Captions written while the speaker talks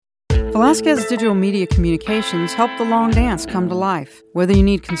Velasquez Digital Media Communications help the long dance come to life. Whether you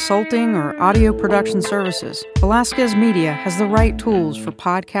need consulting or audio production services, Velasquez Media has the right tools for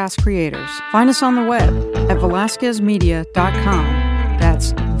podcast creators. Find us on the web at VelasquezMedia.com.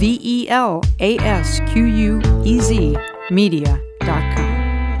 That's VELASQUEZ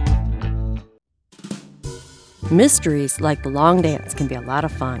media.com. Mysteries like the long dance can be a lot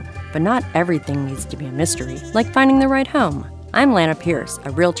of fun, but not everything needs to be a mystery, like finding the right home. I'm Lana Pierce,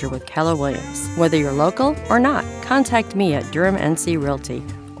 a realtor with Keller Williams. Whether you're local or not, contact me at Durham NC Realty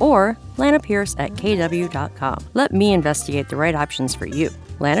or Lana Pierce at KW.com. Let me investigate the right options for you.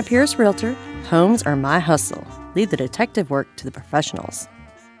 Lana Pierce Realtor, homes are my hustle. Leave the detective work to the professionals.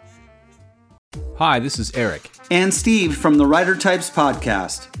 Hi, this is Eric. And Steve from the Writer Types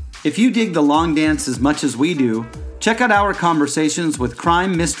podcast. If you dig the long dance as much as we do, check out our conversations with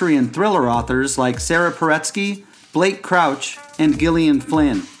crime, mystery, and thriller authors like Sarah Paretsky, Blake Crouch, and Gillian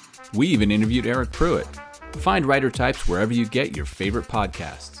Flynn. We even interviewed Eric Pruitt. Find Writer Types wherever you get your favorite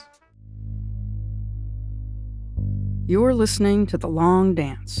podcasts. You're listening to The Long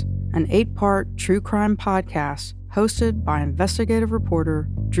Dance, an 8-part true crime podcast hosted by investigative reporter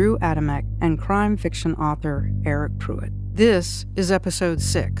Drew Adamek and crime fiction author Eric Pruitt. This is Episode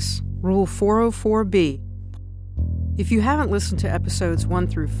 6, Rule 404B. If you haven't listened to Episodes 1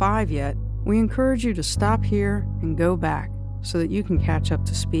 through 5 yet, we encourage you to stop here and go back so that you can catch up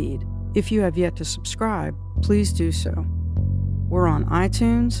to speed. If you have yet to subscribe, please do so. We're on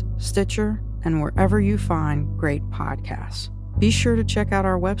iTunes, Stitcher, and wherever you find great podcasts. Be sure to check out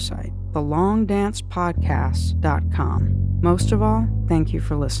our website, thelongdancepodcast.com. Most of all, thank you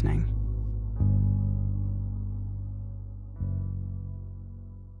for listening.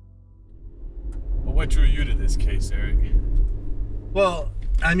 Well, what drew you to this case, Eric? Well,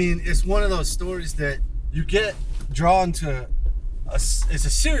 I mean, it's one of those stories that you get drawn to. It's a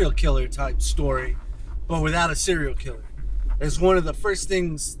serial killer type story, but without a serial killer. It's one of the first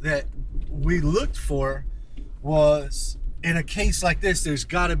things that we looked for was, in a case like this, there's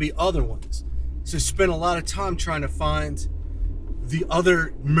got to be other ones. So spent a lot of time trying to find the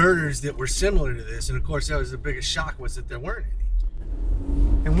other murders that were similar to this. And of course, that was the biggest shock, was that there weren't any.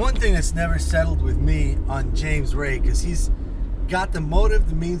 And one thing that's never settled with me on James Ray, because he's got the motive,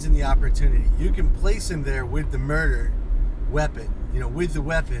 the means, and the opportunity. You can place him there with the murder weapon, with the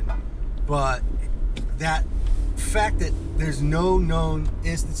weapon, but that fact that there's no known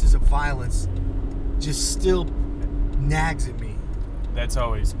instances of violence just still nags at me. That's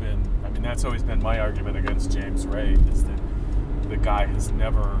always been my argument against James Ray, is that the guy has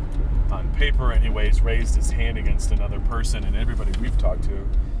never, on paper anyways, raised his hand against another person, and everybody we've talked to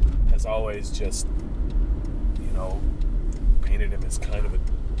has always just, painted him as kind of a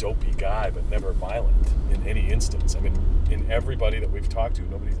dopey guy, but never violent in any instance. I mean, in everybody that we've talked to,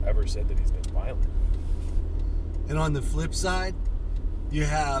 nobody's ever said that he's been violent. And on the flip side, you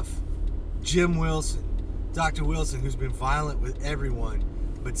have Jim Wilson, Dr. Wilson, who's been violent with everyone,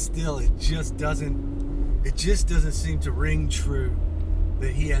 but still it just doesn't seem to ring true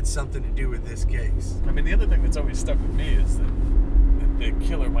that he had something to do with this case. I mean, the other thing that's always stuck with me is that the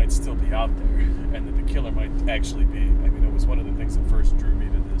killer might still be out there, and that the killer might actually be, it was one of the things that first drew me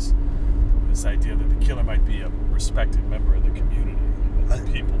to this idea that the killer might be a respected member of the community, that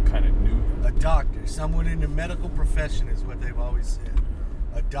people kind of knew him. A doctor, someone in the medical profession is what they've always said.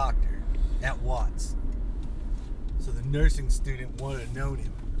 A doctor at Watts. So the nursing student would have known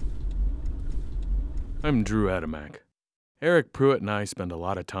him. I'm Drew Adamek. Eric Pruitt and I spend a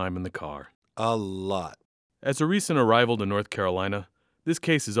lot of time in the car. A lot. As a recent arrival to North Carolina, this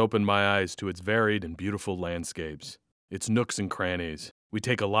case has opened my eyes to its varied and beautiful landscapes, its nooks and crannies. We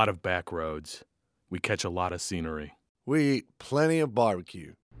take a lot of back roads. We catch a lot of scenery. We eat plenty of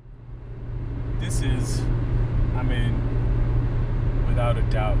barbecue. This is, without a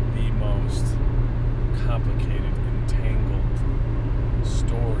doubt, the most complicated, entangled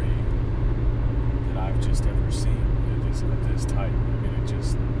story that I've just ever seen of this type.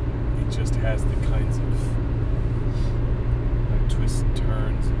 It just has the kinds of twists and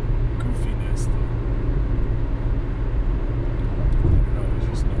turns and goofiness that, there's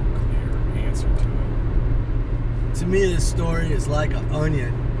just no clear answer to it. To me, this story is like an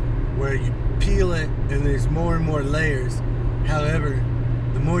onion, where you peel it and there's more and more layers. However,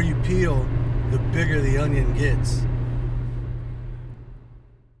 the more you peel, the bigger the onion gets.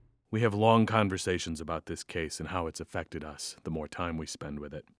 We have long conversations about this case and how it's affected us the more time we spend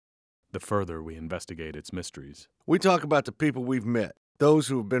with it, the further we investigate its mysteries. We talk about the people we've met, those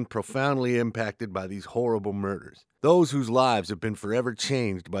who have been profoundly impacted by these horrible murders, those whose lives have been forever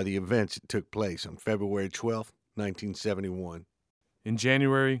changed by the events that took place on February 12th, 1971. In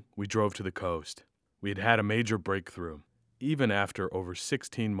January, we drove to the coast. We had had a major breakthrough. Even after over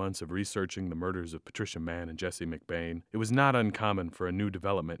 16 months of researching the murders of Patricia Mann and Jesse McBain, it was not uncommon for a new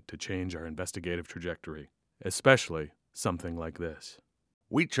development to change our investigative trajectory, especially something like this.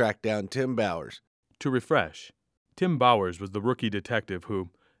 We tracked down Tim Bowers. To refresh, Tim Bowers was the rookie detective who,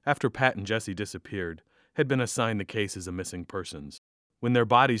 after Pat and Jesse disappeared, had been assigned the case as a missing persons. When their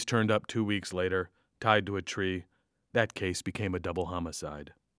bodies turned up 2 weeks later, tied to a tree, that case became a double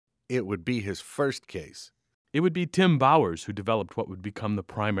homicide. It would be his first case. It would be Tim Bowers who developed what would become the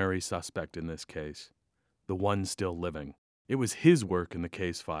primary suspect in this case, the one still living. It was his work in the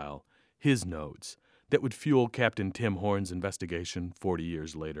case file, his notes, that would fuel Captain Tim Horn's investigation 40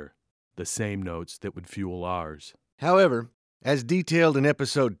 years later. The same notes that would fuel ours. However, as detailed in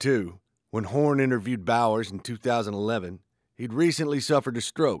Episode 2, when Horn interviewed Bowers in 2011, he'd recently suffered a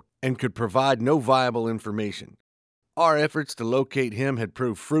stroke and could provide no viable information. Our efforts to locate him had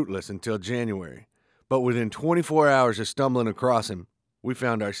proved fruitless until January, but within 24 hours of stumbling across him, we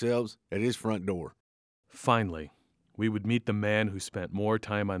found ourselves at his front door. Finally, we would meet the man who spent more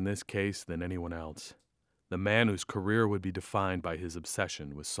time on this case than anyone else. The man whose career would be defined by his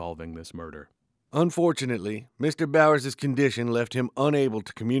obsession with solving this murder. Unfortunately, Mr. Bowers' condition left him unable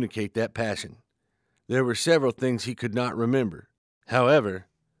to communicate that passion. There were several things he could not remember. However,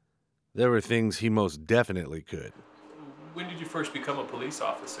 there were things he most definitely could. When did you first become a police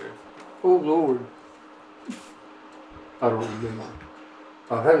officer? Oh, Lord. I don't remember.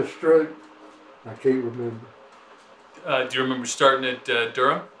 I had a stroke. I can't remember. Do you remember starting at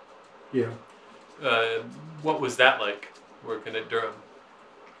Durham? Yeah. What was that like, working at Durham?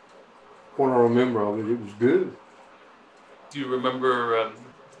 What I remember of it was good. Do you remember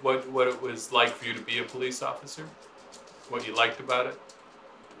what it was like for you to be a police officer? What you liked about it?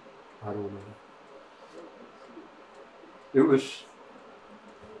 I don't know.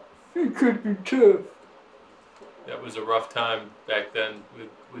 It could be tough. That was a rough time back then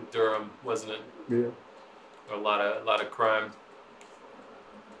with Durham, wasn't it? Yeah. A lot of crime.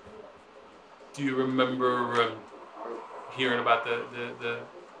 Do you remember hearing about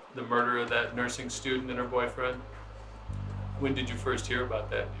the murder of that nursing student and her boyfriend? When did you first hear about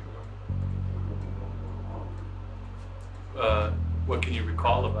that? Do you remember? What can you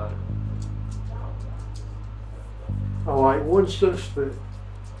recall about it? I like one suspect,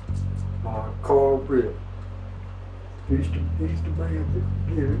 Carl Britt. He's the man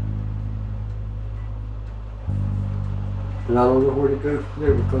that did it. And I don't know where to go from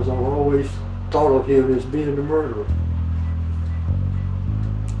there because I've always thought of him as being the murderer.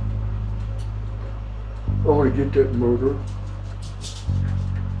 I want to get that murderer.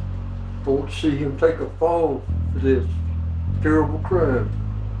 I want to see him take a fall for this terrible crime.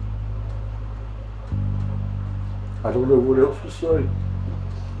 I don't know what else to say.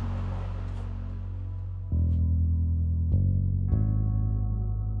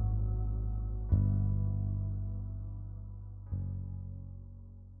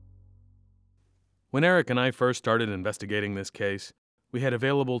 When Eric and I first started investigating this case, we had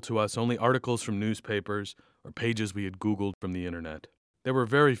available to us only articles from newspapers or pages we had Googled from the internet. There were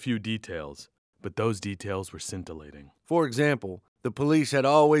very few details, but those details were scintillating. For example, the police had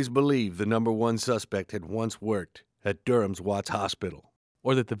always believed the number one suspect had once worked at Durham's Watts Hospital.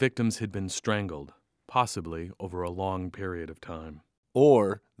 Or that the victims had been strangled, possibly over a long period of time.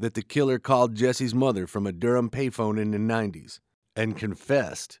 Or that the killer called Jesse's mother from a Durham payphone in the 90s and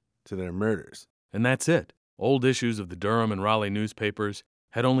confessed to their murders. And that's it. Old issues of the Durham and Raleigh newspapers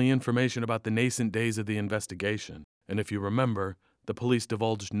had only information about the nascent days of the investigation, and if you remember, the police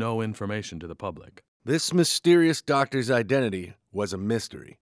divulged no information to the public. This mysterious doctor's identity was a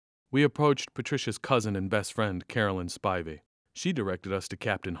mystery. We approached Patricia's cousin and best friend, Carolyn Spivey. She directed us to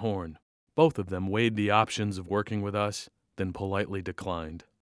Captain Horn. Both of them weighed the options of working with us, then politely declined.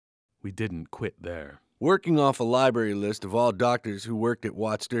 We didn't quit there. Working off a library list of all doctors who worked at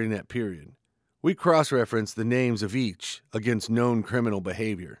Watts during that period, we cross-referenced the names of each against known criminal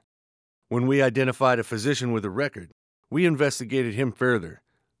behavior. When we identified a physician with a record, we investigated him further,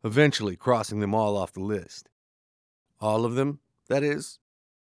 eventually crossing them all off the list. All of them, that is,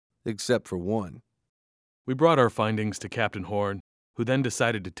 except for one. We brought our findings to Captain Horn, who then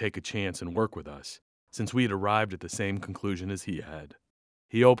decided to take a chance and work with us, since we had arrived at the same conclusion as he had.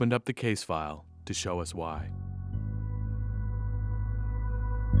 He opened up the case file to show us why.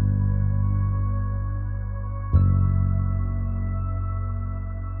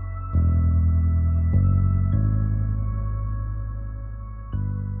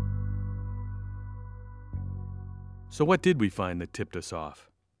 So what did we find that tipped us off?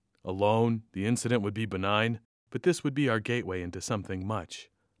 Alone, the incident would be benign, But this would be our gateway into something much,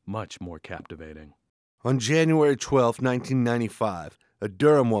 much more captivating. On January 12, 1995, a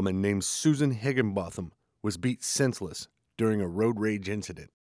Durham woman named Susan Higginbotham was beat senseless during a road rage incident.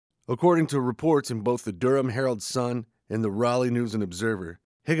 According to reports in both the Durham Herald-Sun and the Raleigh News and Observer,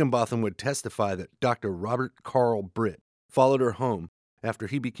 Higginbotham would testify that Dr. Robert Carl Britt followed her home after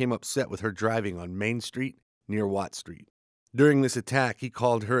he became upset with her driving on Main Street near Watt Street. During this attack, he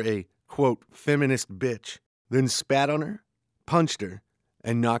called her a, quote, feminist bitch, then spat on her, punched her,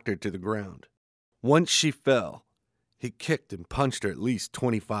 and knocked her to the ground. Once she fell, he kicked and punched her at least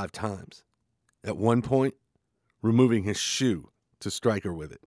 25 times. At one point, removing his shoe to strike her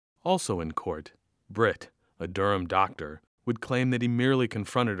with it. Also in court, Britt, a Durham doctor, would claim that he merely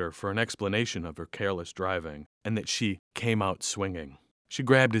confronted her for an explanation of her careless driving and that she came out swinging. She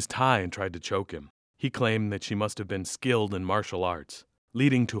grabbed his tie and tried to choke him. He claimed that she must have been skilled in martial arts,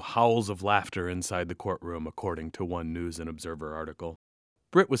 leading to howls of laughter inside the courtroom, according to one News and Observer article.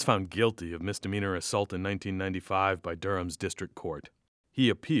 Britt was found guilty of misdemeanor assault in 1995 by Durham's district court. He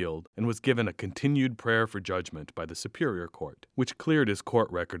appealed and was given a continued prayer for judgment by the Superior Court, which cleared his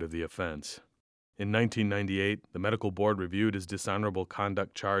court record of the offense. In 1998, the medical board reviewed his dishonorable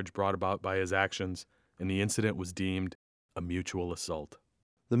conduct charge brought about by his actions, and the incident was deemed a mutual assault.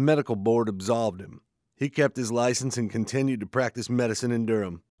 The medical board absolved him. He kept his license and continued to practice medicine in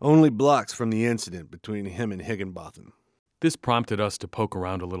Durham, only blocks from the incident between him and Higginbotham. This prompted us to poke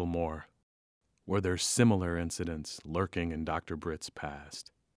around a little more. Were there similar incidents lurking in Dr. Britt's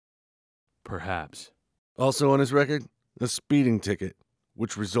past? Perhaps. Also on his record, a speeding ticket,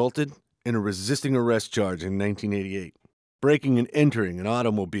 which resulted in a resisting arrest charge in 1988, breaking and entering an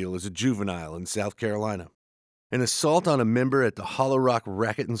automobile as a juvenile in South Carolina, an assault on a member at the Hollow Rock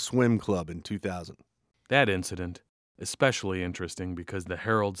Racket and Swim Club in 2000. That incident, especially interesting because the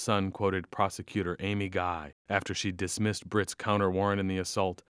Herald-Sun quoted prosecutor Amy Guy after she dismissed Britt's counter-warrant in the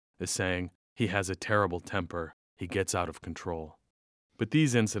assault as saying, "He has a terrible temper. He gets out of control." But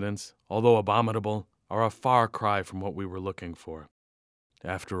these incidents, although abominable, are a far cry from what we were looking for.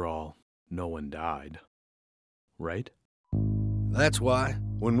 After all, no one died. Right? That's why,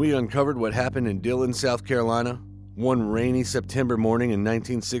 when we uncovered what happened in Dillon, South Carolina, one rainy September morning in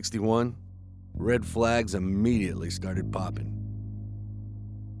 1961, red flags immediately started popping.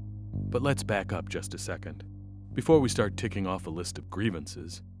 But let's back up just a second. Before we start ticking off a list of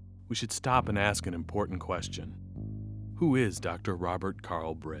grievances, we should stop and ask an important question. Who is Dr. Robert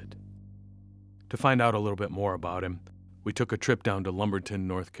Carl Britt? To find out a little bit more about him, we took a trip down to Lumberton,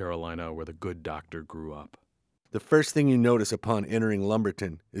 North Carolina, where the good doctor grew up. The first thing you notice upon entering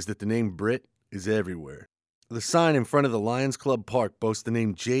Lumberton is that the name Britt is everywhere. The sign in front of the Lions Club Park boasts the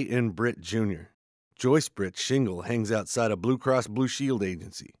name J.N. Britt Jr. Joyce Britt's shingle hangs outside a Blue Cross Blue Shield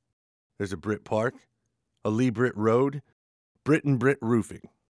agency. There's a Britt Park, a Lee Britt Road, Britt and Britt Roofing.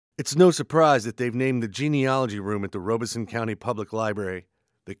 It's no surprise that they've named the genealogy room at the Robeson County Public Library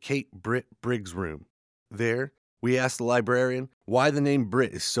the Kate Britt Briggs Room. There, we asked the librarian why the name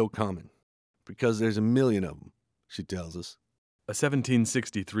Britt is so common. Because there's a million of them, she tells us. A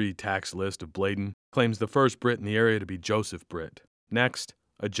 1763 tax list of Bladen claims the first Britt in the area to be Joseph Britt. Next,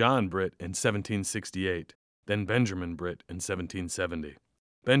 a John Britt in 1768, then Benjamin Britt in 1770.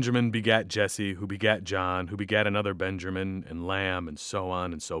 Benjamin begat Jesse, who begat John, who begat another Benjamin, and Lamb, and so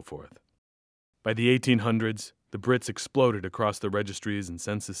on and so forth. By the 1800s, the Britts exploded across the registries and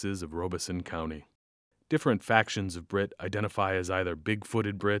censuses of Robeson County. Different factions of Britt identify as either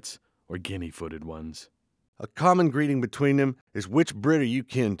big-footed Brits or guinea-footed ones. A common greeting between them is which Brit are you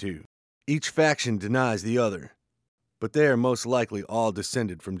kin to? Each faction denies the other, but they are most likely all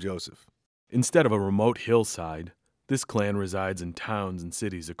descended from Joseph. Instead of a remote hillside, this clan resides in towns and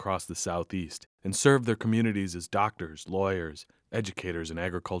cities across the southeast and serve their communities as doctors, lawyers, educators, and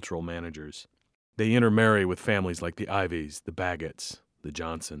agricultural managers. They intermarry with families like the Ivies, the Baggetts, the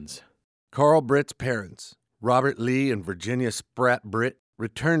Johnsons. Carl Britt's parents, Robert Lee and Virginia Spratt Britt,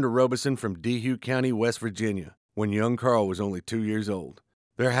 returned to Robeson from Dehew County, West Virginia, when young Carl was only 2 years old.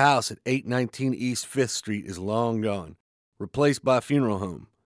 Their house at 819 East 5th Street is long gone, replaced by a funeral home.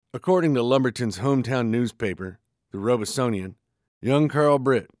 According to Lumberton's hometown newspaper, the Robesonian, young Carl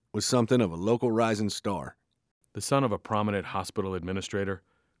Britt was something of a local rising star. The son of a prominent hospital administrator,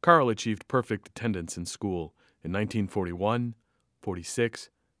 Carl achieved perfect attendance in school in 1941, 46,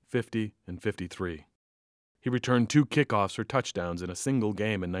 50, and 53. He returned 2 kickoffs for touchdowns in a single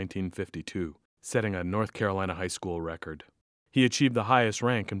game in 1952, setting a North Carolina high school record. He achieved the highest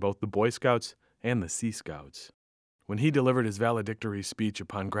rank in both the Boy Scouts and the Sea Scouts. When he delivered his valedictory speech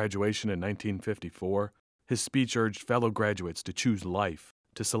upon graduation in 1954, his speech urged fellow graduates to choose life,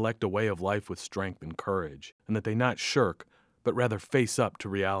 to select a way of life with strength and courage, and that they not shirk, but rather face up to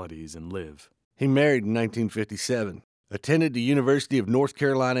realities and live. He married in 1957, attended the University of North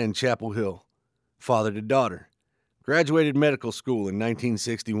Carolina in Chapel Hill, fathered a daughter, graduated medical school in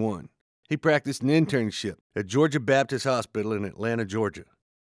 1961. He practiced an internship at Georgia Baptist Hospital in Atlanta, Georgia.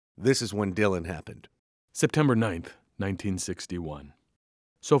 This is when Dylan happened. September 9th, 1961.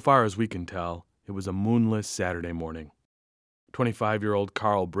 So far as we can tell, it was a moonless Saturday morning. 25-year-old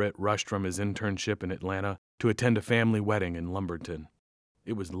Carl Britt rushed from his internship in Atlanta to attend a family wedding in Lumberton.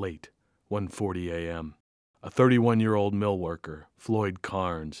 It was late, 1:40 a.m. A 31-year-old mill worker, Floyd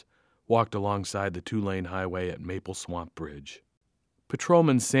Carnes, walked alongside the 2-lane highway at Maple Swamp Bridge.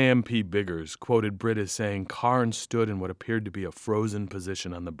 Patrolman Sam P. Biggers quoted Britt as saying Carnes stood in what appeared to be a frozen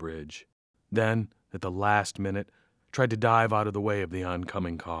position on the bridge. Then, at the last minute, tried to dive out of the way of the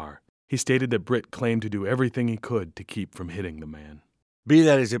oncoming car. He stated that Britt claimed to do everything he could to keep from hitting the man. Be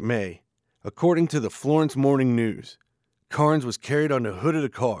that as it may, according to the Florence Morning News, Carnes was carried on the hood of the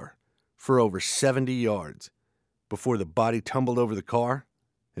car for over 70 yards before the body tumbled over the car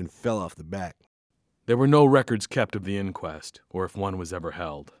and fell off the back. There were no records kept of the inquest, or if one was ever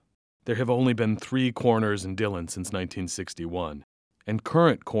held. There have only been 3 coroners in Dillon since 1961, and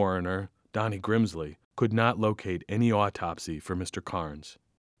current coroner, Donnie Grimsley, could not locate any autopsy for Mr. Carnes.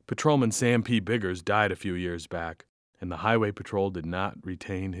 Patrolman Sam P. Biggers died a few years back, and the Highway Patrol did not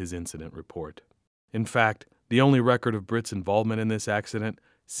retain his incident report. In fact, the only record of Britt's involvement in this accident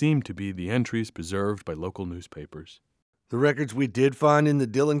seemed to be the entries preserved by local newspapers. The records we did find in the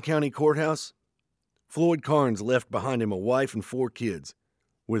Dillon County Courthouse, Floyd Carnes left behind him a wife and 4 kids,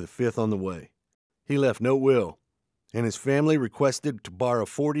 with a 5th on the way. He left no will, and his family requested to borrow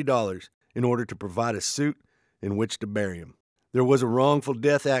 $40 in order to provide a suit in which to bury him. There was a wrongful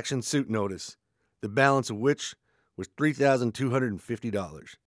death action suit notice, the balance of which was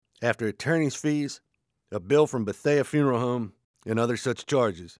 $3,250. After attorney's fees, a bill from Bethea Funeral Home, and other such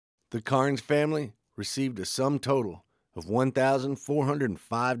charges, the Carnes family received a sum total of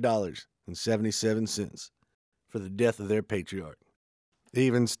 $1,405.77 for the death of their patriarch.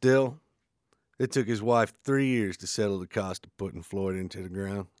 Even still, it took his wife 3 years to settle the cost of putting Floyd into the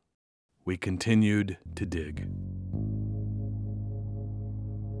ground. We continued to dig.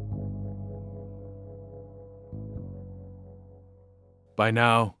 By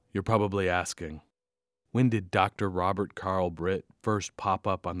now, you're probably asking, when did Dr. Robert Carl Britt first pop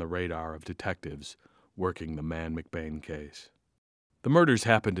up on the radar of detectives working the Man McBain case? The murders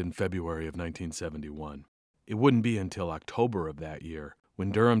happened in February of 1971. It wouldn't be until October of that year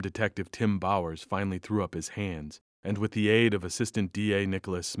when Durham detective Tim Bowers finally threw up his hands, and with the aid of Assistant DA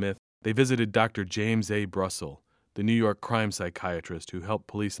Nicholas Smith, they visited Dr. James A. Brussel, the New York crime psychiatrist who helped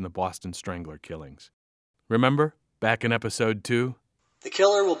police in the Boston Strangler killings. Remember, back in episode 2? The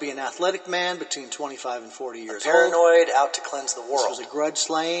killer will be an athletic man between 25 and 40 years old. Paranoid, out to cleanse the world. This was a grudge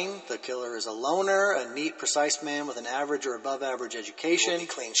slaying. The killer is a loner, a neat, precise man with an average or above average education. Will be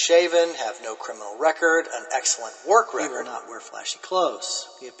clean shaven, have no criminal record, an excellent work record. He will not wear flashy clothes.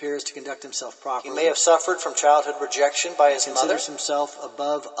 He appears to conduct himself properly. He may have suffered from childhood rejection by his mother. He considers himself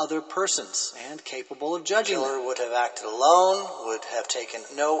above other persons and capable of judging them. The killer would have acted alone, would have taken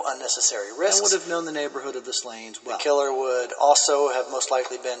no unnecessary risks, and would have known the neighborhood of the Slanes well. The killer would also have most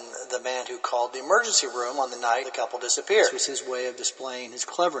likely been the man who called the emergency room on the night the couple disappeared. This was his way of displaying his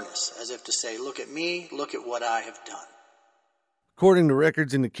cleverness, as if to say, look at me, look at what I have done. According to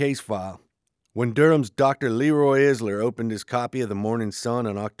records in the case file, when Durham's Dr. Leroy Isler opened his copy of the Morning Sun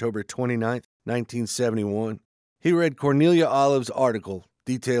on October 29, 1971, he read Cornelia Olive's article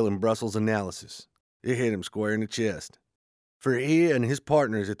detailing Brussels' analysis. It hit him square in the chest. For he and his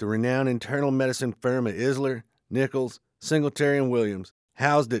partners at the renowned internal medicine firm of Isler, Nichols, Singletary, and Williams,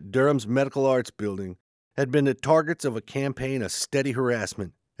 housed at Durham's Medical Arts Building, had been the targets of a campaign of steady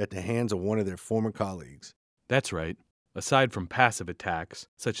harassment at the hands of one of their former colleagues. That's right. Aside from passive attacks,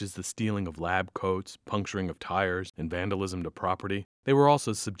 such as the stealing of lab coats, puncturing of tires, and vandalism to property, they were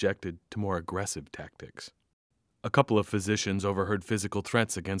also subjected to more aggressive tactics. A couple of physicians overheard physical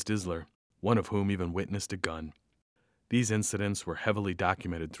threats against Isler, one of whom even witnessed a gun. These incidents were heavily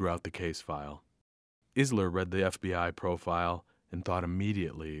documented throughout the case file. Isler read the FBI profile and thought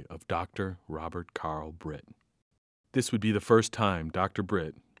immediately of Dr. Robert Carl Britt. This would be the first time Dr.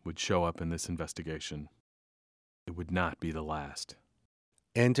 Britt would show up in this investigation. It would not be the last.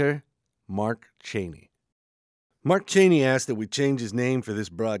 Enter Mark Cheney. Mark Cheney asked that we change his name for this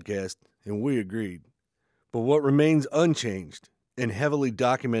broadcast, and we agreed. But what remains unchanged and heavily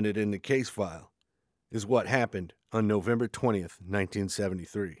documented in the case file is what happened on November 20th,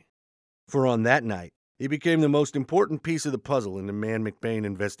 1973. For on that night, He became the most important piece of the puzzle in the Man McBain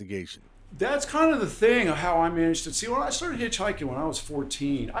investigation. That's kind of the thing of how I managed to see. When I started hitchhiking when I was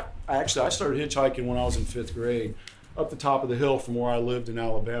 14, I started hitchhiking when I was in 5th grade. Up the top of the hill from where I lived in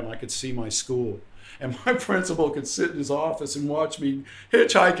Alabama, I could see my school. And my principal could sit in his office and watch me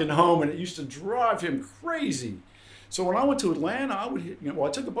hitchhiking home, and it used to drive him crazy. So when I went to Atlanta, I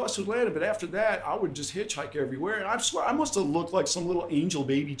took a bus to Atlanta, but after that, I would just hitchhike everywhere. And I swear, I must have looked like some little angel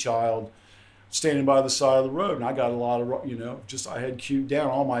baby child standing by the side of the road. And I got a lot of, I had cute down.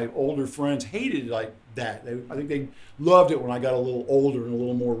 All my older friends hated it like that. I think they loved it when I got a little older and a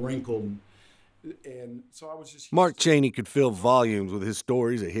little more wrinkled. And so I was just... Mark Cheney could fill volumes with his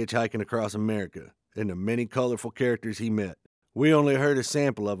stories of hitchhiking across America and the many colorful characters he met. We only heard a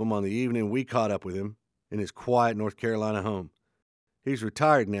sample of them on the evening we caught up with him in his quiet North Carolina home. He's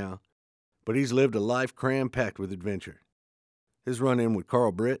retired now, but he's lived a life cram-packed with adventure. His run-in with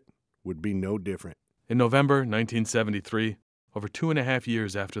Carl Britt would be no different. In November 1973, over 2.5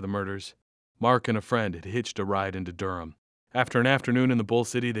 years after the murders, Mark and a friend had hitched a ride into Durham. After an afternoon in the Bull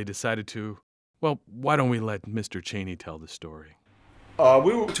City, they decided to, why don't we let Mr. Cheney tell the story?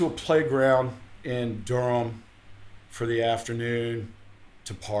 We went to a playground in Durham for the afternoon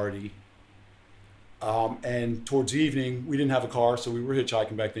to party. And towards evening, we didn't have a car, so we were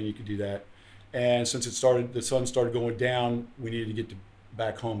hitchhiking back then. You could do that. And since the sun started going down, we needed to get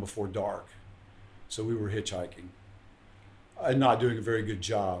back home before dark. So we were hitchhiking and not doing a very good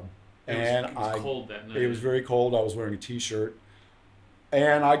job. It was cold that night. It was very cold. I was wearing a T-shirt.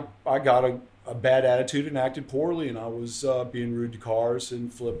 And I got a bad attitude and acted poorly, and I was being rude to cars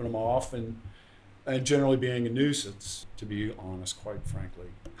and flipping them off and generally being a nuisance, to be honest, quite frankly.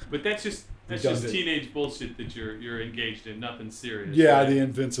 But that's just teenage bullshit that you're engaged in, nothing serious. Yeah, right? The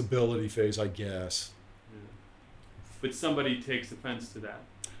invincibility phase, I guess. Yeah. But somebody takes offense to that.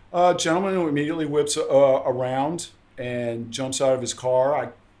 A gentleman who immediately whips around and jumps out of his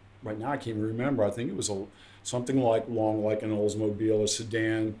car. Right now I can't even remember. I think it was something like an Oldsmobile, a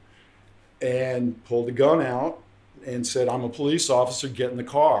sedan, and pulled a gun out and said, "I'm a police officer, get in the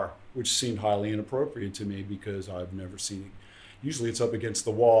car," which seemed highly inappropriate to me because I've never seen it. Usually it's up against the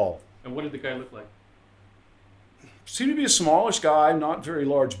wall. And what did the guy look like? Seemed to be a smallish guy, not very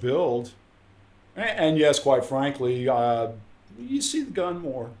large build. And yes, quite frankly, you see the gun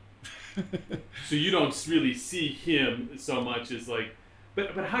more. So you don't really see him so much as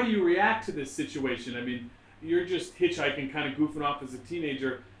but how do you react to this situation? I mean, you're just hitchhiking, kind of goofing off as a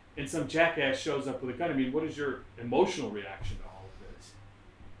teenager, and some jackass shows up with a gun. I mean, what is your emotional reaction to all of this?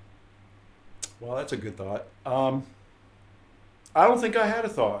 Well, that's a good thought. I don't think I had a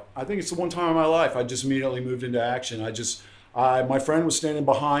thought. I think it's the one time in my life I just immediately moved into action. My friend was standing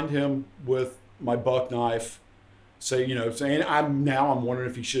behind him with my buck knife, saying, I'm wondering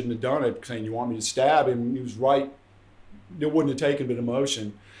if he shouldn't have done it, saying, "You want me to stab him?" He was right. It wouldn't have taken but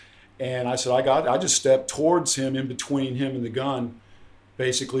emotion. And I said, I just stepped towards him, in between him and the gun,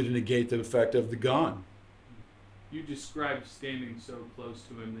 basically to negate the effect of the gun. You described standing so close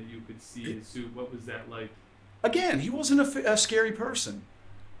to him that you could see his suit. What was that like? Again, he wasn't a scary person.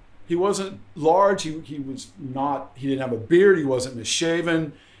 He wasn't large. He was not. He didn't have a beard. He wasn't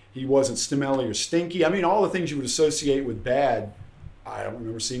misshaven. He wasn't smelly or stinky. I mean, all the things you would associate with bad. I don't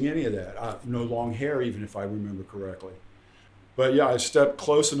remember seeing any of that. No long hair, even if I remember correctly. But yeah, I stepped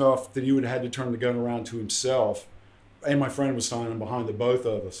close enough that he would have had to turn the gun around to himself. And my friend was standing behind the both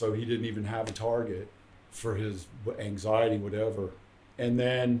of us, so he didn't even have a target for his anxiety, whatever. And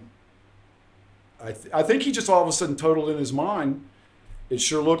then I think he just all of a sudden totaled in his mind. It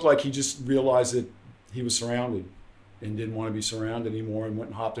sure looked like he just realized that he was surrounded and didn't want to be surrounded anymore, and went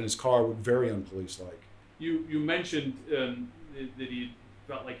and hopped in his car, very unpolice-like. You mentioned that he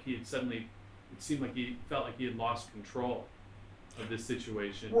felt like he had suddenly, it seemed like he felt like he had lost control of this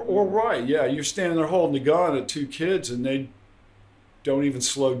situation. Or right, yeah. You're standing there holding the gun at two kids, and they don't even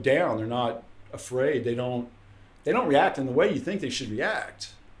slow down. They're not afraid. They don't react in the way you think they should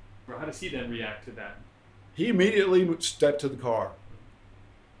react. How does he then react to that? He immediately stepped to the car.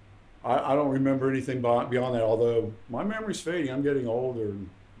 I don't remember anything beyond that, although my memory's fading. I'm getting older.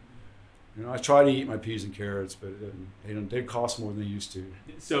 And, I try to eat my peas and carrots, but they cost more than they used to.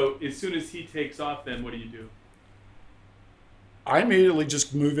 So as soon as he takes off, then what do you do? I immediately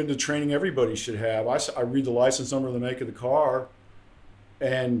just move into training everybody should have. I read the license number and the make of the car,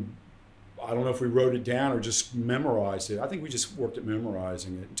 and I don't know if we wrote it down or just memorized it. I think we just worked at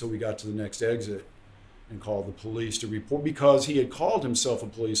memorizing it until we got to the next exit and called the police to report, because he had called himself a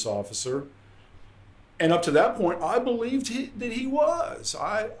police officer. And up to that point, I believed that he was.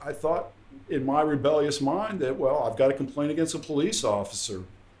 I thought in my rebellious mind that, well, I've got a complaint against a police officer.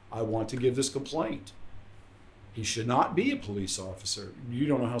 I want to give this complaint. he should not be a police officer. You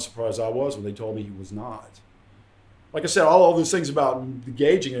don't know how surprised I was when they told me he was not. Like I said, all those things about the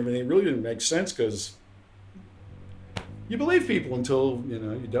gauging and everything really didn't make sense because you believe people until,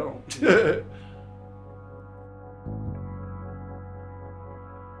 you don't.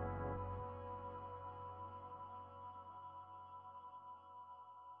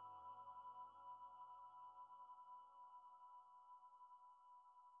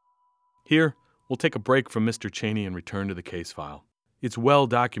 Here, we'll take a break from Mr. Cheney and return to the case file. It's well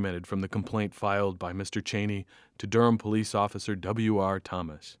documented from the complaint filed by Mr. Cheney to Durham police officer W.R.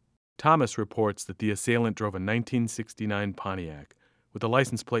 Thomas. Thomas reports that the assailant drove a 1969 Pontiac with a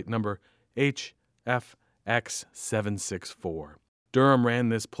license plate number HFX764. Durham ran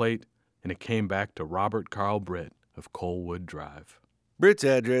this plate, and it came back to Robert Carl Britt of Coalwood Drive. Britt's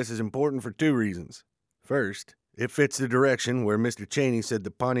address is important for two reasons. First, it fits the direction where Mr. Cheney said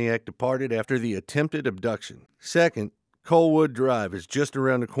the Pontiac departed after the attempted abduction. Second, Coalwood Drive is just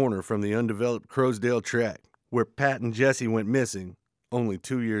around the corner from the undeveloped Crowsdale tract, where Pat and Jesse went missing only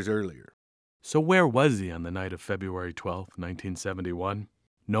 2 years earlier. So where was he on the night of February 12, 1971?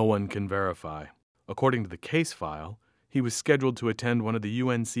 No one can verify. According to the case file, he was scheduled to attend one of the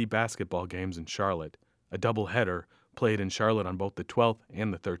UNC basketball games in Charlotte, a doubleheader played in Charlotte on both the 12th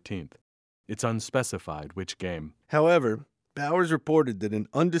and the 13th. It's unspecified which game. However, Bowers reported that an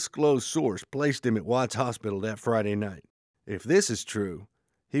undisclosed source placed him at Watts Hospital that Friday night. If this is true,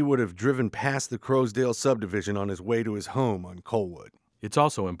 he would have driven past the Crowsdale subdivision on his way to his home on Coalwood. It's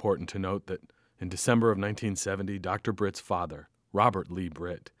also important to note that in December of 1970, Dr. Britt's father, Robert Lee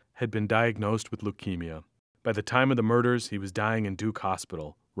Britt, had been diagnosed with leukemia. By the time of the murders, he was dying in Duke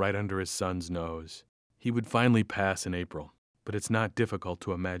Hospital, right under his son's nose. He would finally pass in April, but it's not difficult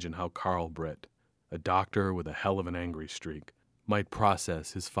to imagine how Carl Britt, a doctor with a hell of an angry streak, might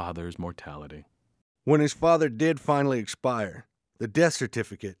process his father's mortality. When his father did finally expire, the death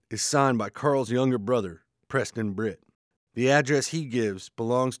certificate is signed by Carl's younger brother, Preston Britt. The address he gives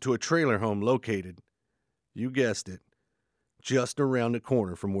belongs to a trailer home located, you guessed it, just around the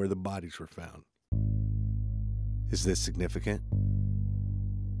corner from where the bodies were found. Is this significant?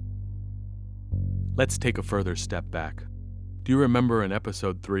 Let's take a further step back. Do you remember in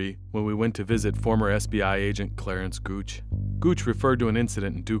episode 3 when we went to visit former SBI agent Clarence Gooch? Gooch referred to an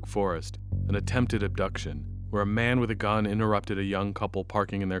incident in Duke Forest, an attempted abduction, where a man with a gun interrupted a young couple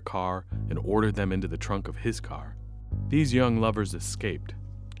parking in their car and ordered them into the trunk of his car. These young lovers escaped,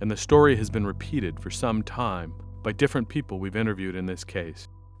 and the story has been repeated for some time by different people we've interviewed in this case,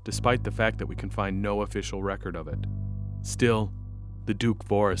 despite the fact that we can find no official record of it. Still, the Duke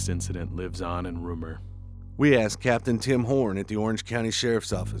Forest incident lives on in rumor. We asked Captain Tim Horn at the Orange County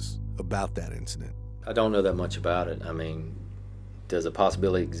Sheriff's Office about that incident. I don't know that much about it. I mean, does a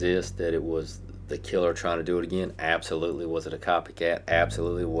possibility exist that it was the killer trying to do it again? Absolutely. Was it a copycat?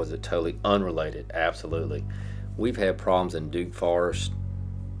 Absolutely. Was it totally unrelated? Absolutely. We've had problems in Duke Forest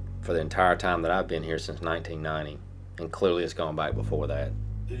for the entire time that I've been here since 1990, and clearly it's gone back before that.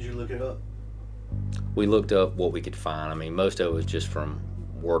 Did you look it up? We looked up what we could find. I mean, most of it was just from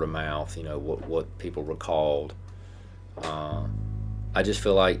word of mouth, what people recalled. I just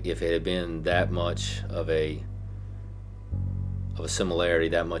feel like if it had been that much of a similarity,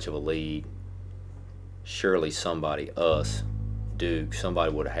 that much of a lead, surely somebody, us, Duke,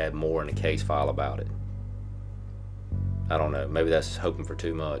 somebody would have had more in the case file about it. I don't know, maybe that's hoping for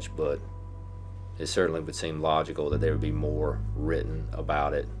too much, but it certainly would seem logical that there would be more written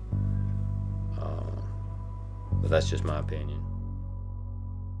about it. But that's just my opinion.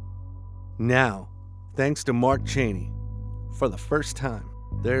 Now, thanks to Mark Cheney, for the first time,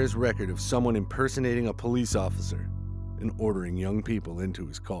 there is record of someone impersonating a police officer and ordering young people into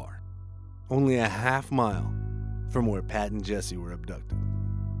his car. Only a half mile from where Pat and Jesse were abducted.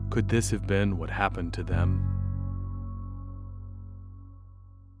 Could this have been what happened to them?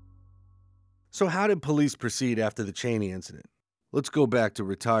 So how did police proceed after the Cheney incident? Let's go back to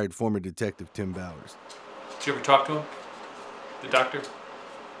retired former detective Tim Bowers. Did you ever talk to him? The doctor?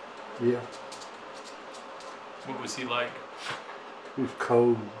 Yeah, What was he like? he was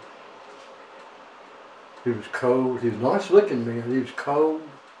cold. He was cold. He was a nice looking man. He was cold.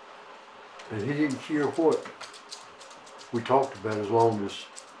 And he didn't care what we talked about as long as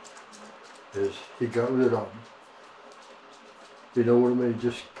he got rid of him. You know what I mean?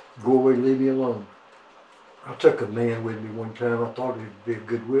 Just go away and leave me alone. I took a man with me one time. I thought he'd be a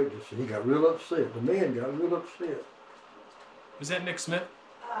good witness, and he got real upset. The man got real upset. Was that Nick Smith?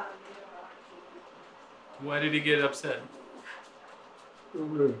 Why did he get upset? He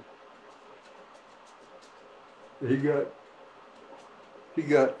got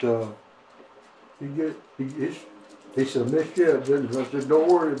He said, I missed you up, didn't I? I said,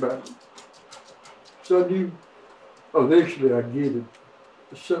 don't worry about it. Son, you, eventually I get it.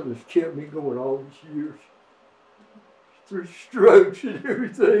 It's something that's kept me going all these years. Through strokes and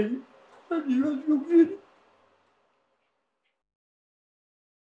everything. I knew I was going to get it.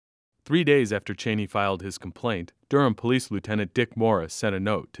 3 days after Cheney filed his complaint, Durham Police Lieutenant Dick Morris sent a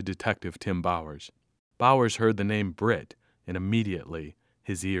note to Detective Tim Bowers. Bowers heard the name Britt, and immediately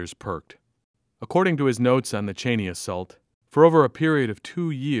his ears perked. According to his notes on the Cheney assault, for over a period of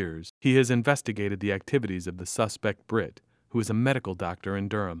 2 years, he has investigated the activities of the suspect Britt, who is a medical doctor in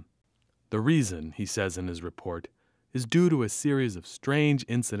Durham. The reason, he says in his report, is due to a series of strange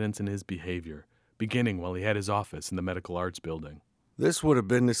incidents in his behavior, beginning while he had his office in the Medical Arts Building. This would have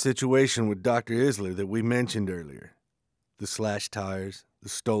been the situation with Dr. Isler that we mentioned earlier. The slashed tires, the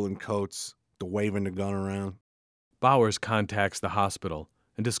stolen coats, the waving the gun around. Bowers contacts the hospital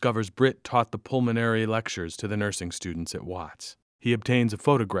and discovers Britt taught the pulmonary lectures to the nursing students at Watts. He obtains a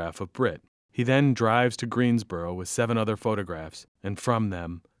photograph of Britt. He then drives to Greensboro with 7 other photographs, and from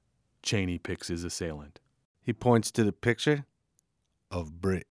them, Cheney picks his assailant. He points to the picture of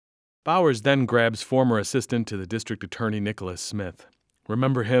Britt. Bowers then grabs former assistant to the district attorney Nicholas Smith.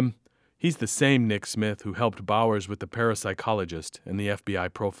 Remember him? He's the same Nick Smith who helped Bowers with the parapsychologist and the FBI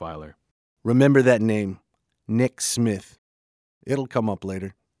profiler. Remember that name, Nick Smith. It'll come up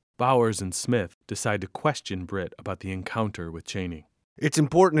later. Bowers and Smith decide to question Britt about the encounter with Cheney. It's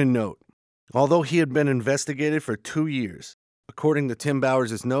important to note, although he had been investigated for 2 years, according to Tim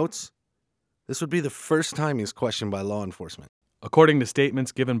Bowers' notes, this would be the first time he was questioned by law enforcement. According to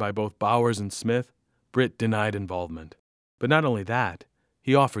statements given by both Bowers and Smith, Britt denied involvement. But not only that,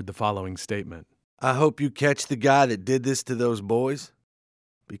 he offered the following statement. I hope you catch the guy that did this to those boys,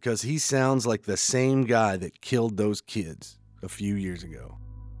 because he sounds like the same guy that killed those kids a few years ago.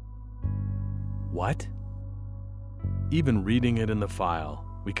 What? Even reading it in the file,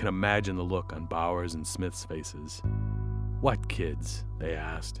 we can imagine the look on Bowers and Smith's faces. What kids? They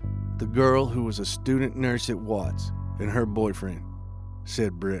asked. The girl who was a student nurse at Watts and her boyfriend,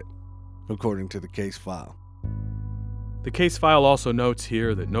 said Britt, according to the case file. The case file also notes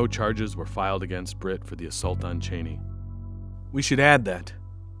here that no charges were filed against Britt for the assault on Cheney. We should add that,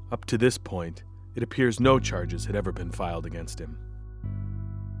 up to this point, it appears no charges had ever been filed against him.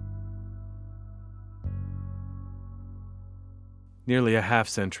 Nearly a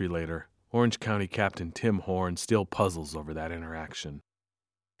half-century later, Orange County Captain Tim Horn still puzzles over that interaction.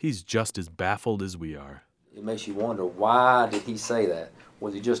 He's just as baffled as we are. It makes you wonder, why did he say that?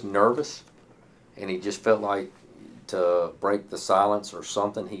 Was he just nervous and he just felt like to break the silence or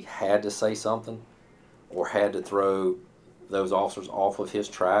something, he had to say something or had to throw those officers off of his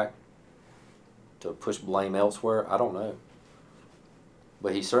track to push blame elsewhere? I don't know.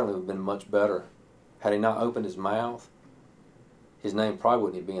 But he certainly would have been much better. Had he not opened his mouth, his name probably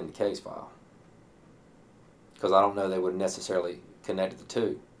wouldn't even be in the case file. Because I don't know they would have necessarily connected the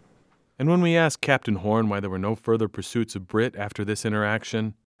two. And when we asked Captain Horn why there were no further pursuits of Britt after this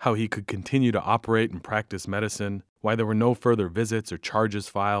interaction, how he could continue to operate and practice medicine, why there were no further visits or charges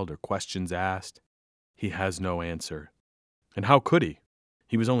filed or questions asked, he has no answer. And how could he?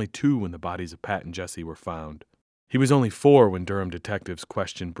 He was only 2 when the bodies of Pat and Jesse were found. He was only 4 when Durham detectives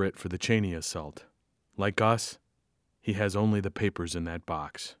questioned Britt for the Cheney assault. Like us, he has only the papers in that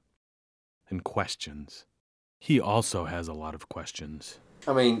box. And questions. He also has a lot of questions.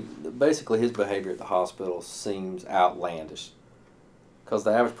 I mean, basically his behavior at the hospital seems outlandish. Because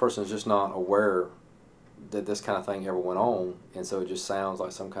the average person is just not aware that this kind of thing ever went on, and so it just sounds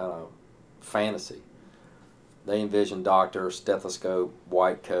like some kind of fantasy. They envision doctor, stethoscope,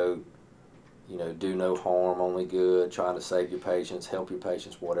 white coat, do no harm, only good, trying to save your patients, help your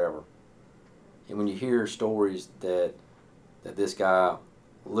patients, whatever. And when you hear stories that this guy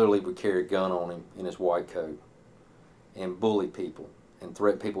literally would carry a gun on him in his white coat and bully people and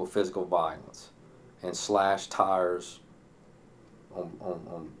threaten people with physical violence and slash tires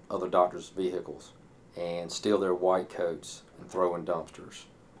on other doctors' vehicles and steal their white coats and throw in dumpsters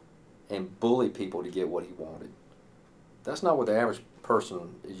and bully people to get what he wanted. That's not what the average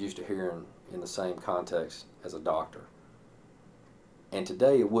person is used to hearing in the same context as a doctor. And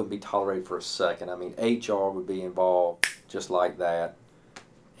today it wouldn't be tolerated for a second. I mean, HR would be involved just like that,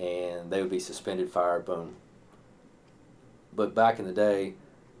 and they would be suspended, fired, boom. But back in the day,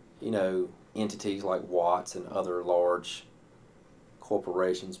 entities like Watts and other large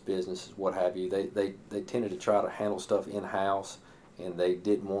corporations, businesses, what have you, they tended to try to handle stuff in-house, and they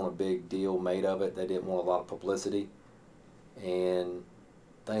didn't want a big deal made of it. They didn't want a lot of publicity, and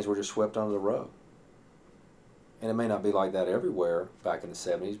things were just swept under the rug. And it may not be like that everywhere back in the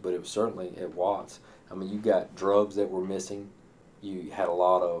 70s, but it was certainly at Watts. I mean, you got drugs that were missing. You had a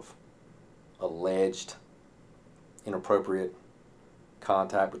lot of alleged inappropriate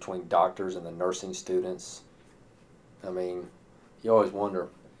contact between doctors and the nursing students. I mean, you always wonder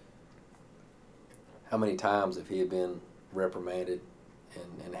how many times, if he had been reprimanded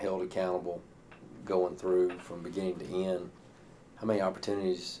and held accountable going through from beginning to end, how many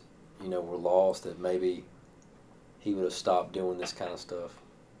opportunities, were lost that maybe he would have stopped doing this kind of stuff.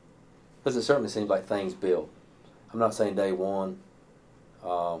 Because it certainly seems like things built. I'm not saying day one.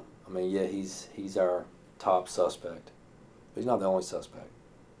 He's our top suspect. But he's not the only suspect.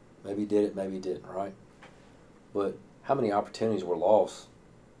 Maybe he did it, maybe he didn't, right? But how many opportunities were lost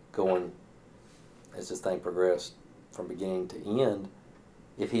going as this thing progressed from beginning to end?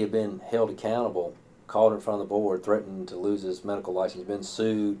 If he had been held accountable, called in front of the board, threatened to lose his medical license, been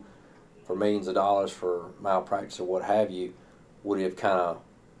sued for millions of dollars for malpractice or what have you, would he have kind of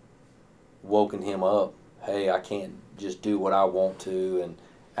woken him up? Hey, I can't just do what I want to and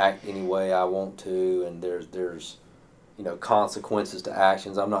act any way I want to, and there's consequences to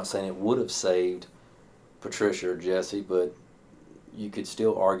actions. I'm not saying it would have saved Patricia or Jesse, but you could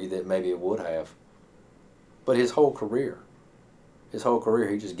still argue that maybe it would have. But his whole career,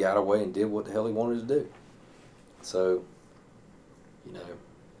 he just got away and did what the hell he wanted to do. So,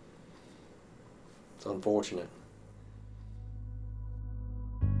 it's unfortunate.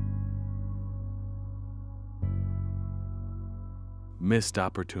 Missed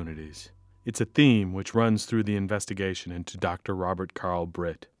opportunities. It's a theme which runs through the investigation into Dr. Robert Carl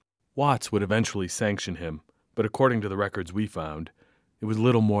Britt. Watts would eventually sanction him, but according to the records we found, it was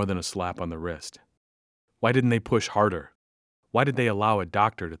little more than a slap on the wrist. Why didn't they push harder? Why did they allow a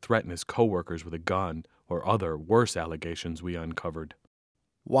doctor to threaten his coworkers with a gun or other worse allegations we uncovered?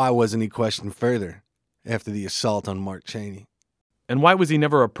 Why wasn't he questioned further after the assault on Mark Cheney? And why was he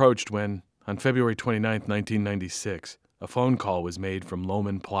never approached when, on February 29, 1996, a phone call was made from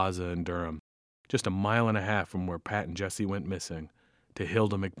Loman Plaza in Durham, just a mile and a half from where Pat and Jesse went missing, to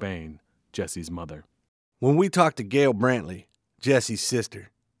Hilda McBain, Jesse's mother? When we talked to Gail Brantley, Jesse's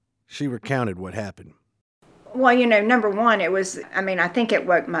sister, she recounted what happened. Well, number one, I think it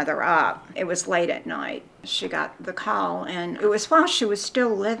woke Mother up. It was late at night. She got the call, and it was while she was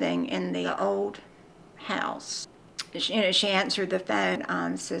still living in the old house. She answered the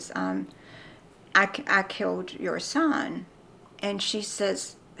phone, says, I killed your son. And she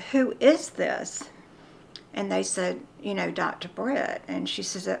says, who is this? And they said, Dr. Britt. And she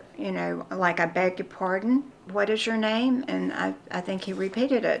says, I beg your pardon, what is your name? And I think he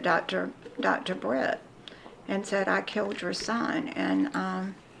repeated it, Dr. Britt, and said, I killed your son.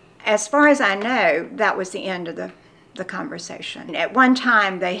 And as far as I know, that was the end of the conversation. At one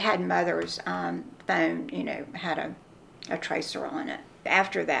time, they had Mother's phone, had a tracer on it.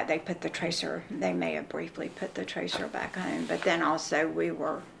 After that, they may have briefly put the tracer back home, but then also we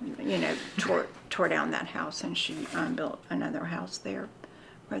were, tore down that house, and she built another house there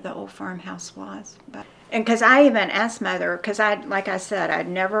where the old farmhouse was. And because I even asked Mother, because like I said, I'd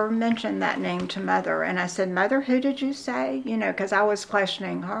never mentioned that name to Mother, and I said, Mother, who did you say? Because I was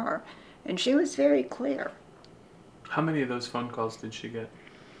questioning her, and she was very clear. How many of those phone calls did she get?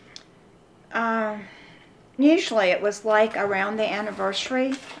 Usually it was around the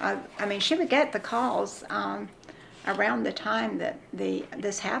anniversary. She would get the calls around the time that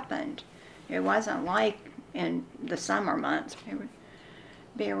this happened. It wasn't like in the summer months. It would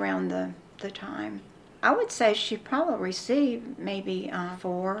be around the time. I would say she probably received maybe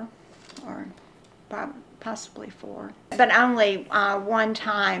 4 or possibly 4. But only one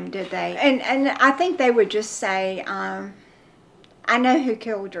time did they. And I think they would just say, I know who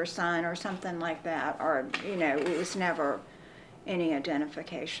killed your son, or something like that, or, it was never any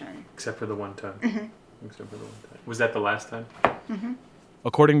identification. Except for the one time. Mm-hmm. Except for the one time. Was that the last time? Mm-hmm.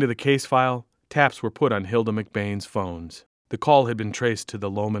 According to the case file, taps were put on Hilda McBain's phones. The call had been traced to the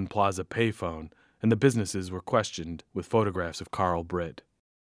Loman Plaza payphone, and the businesses were questioned with photographs of Carl Britt.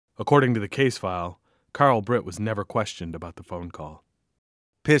 According to the case file, Carl Britt was never questioned about the phone call.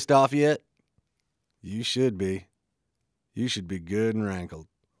 Pissed off yet? You should be. You should be good and rankled.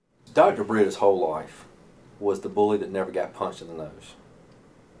 Dr. Britt, his whole life, was the bully that never got punched in the nose.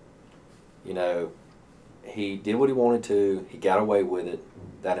 He did what he wanted to. He got away with it.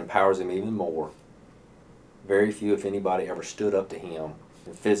 That empowers him even more. Very few, if anybody, ever stood up to him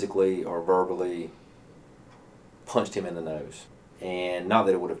and physically or verbally punched him in the nose. And not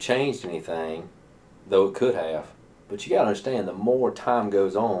that it would have changed anything, though it could have. But you got to understand, the more time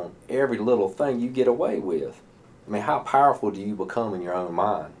goes on, every little thing you get away with. How powerful do you become in your own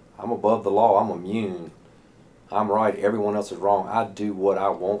mind? I'm above the law. I'm immune. I'm right, everyone else is wrong. I do what I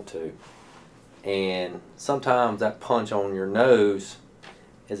want to. And sometimes that punch on your nose,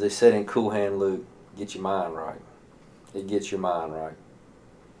 as they said in Cool Hand Luke, gets your mind right. It gets your mind right.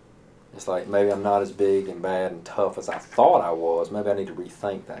 It's like, maybe I'm not as big and bad and tough as I thought I was. Maybe I need to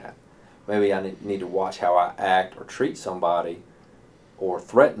rethink that. Maybe I need to watch how I act or treat somebody or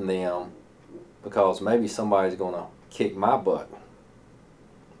threaten them, because maybe somebody's going to kick my butt.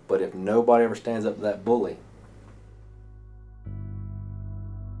 But if nobody ever stands up to that bully,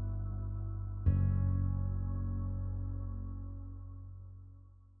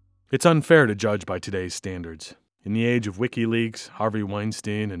 it's unfair to judge by today's standards. In the age of WikiLeaks, Harvey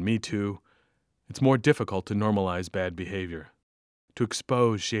Weinstein, and Me Too, it's more difficult to normalize bad behavior, to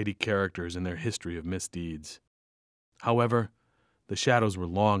expose shady characters and their history of misdeeds. However, the shadows were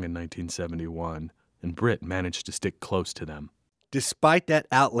long in 1971, and Britt managed to stick close to them. Despite that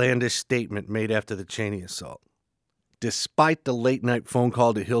outlandish statement made after the Cheney assault, despite the late-night phone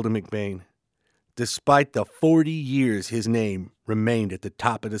call to Hilda McBain, despite the 40 years his name remained at the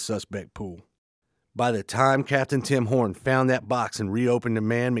top of the suspect pool, by the time Captain Tim Horn found that box and reopened the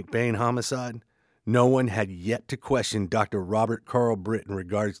Mann McBain homicide, no one had yet to question Dr. Robert Carl Britt in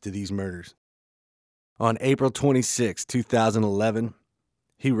regards to these murders. On April 26, 2011,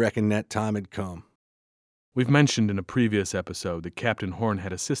 he reckoned that time had come. We've mentioned in a previous episode that Captain Horn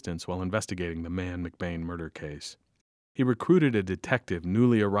had assistance while investigating the Mann McBain murder case. He recruited a detective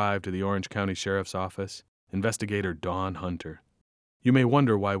newly arrived to the Orange County Sheriff's Office, investigator Dawn Hunter. You may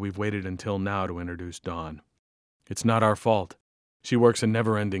wonder why we've waited until now to introduce Dawn. It's not our fault. She works a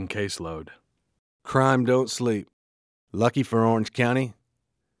never-ending caseload. Crime don't sleep. Lucky for Orange County,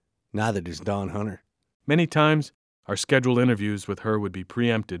 neither does Dawn Hunter. Many times, our scheduled interviews with her would be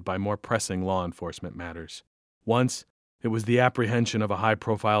preempted by more pressing law enforcement matters. Once, it was the apprehension of a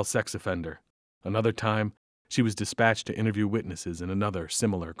high-profile sex offender. Another time, she was dispatched to interview witnesses in another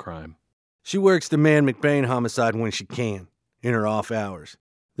similar crime. She works the Mann McBain homicide when she can, in her off hours.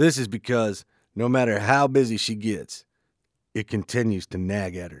 This is because, no matter how busy she gets, it continues to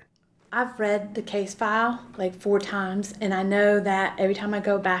nag at her. I've read the case file like 4 times, and I know that every time I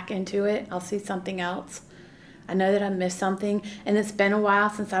go back into it, I'll see something else. I know that I missed something, and it's been a while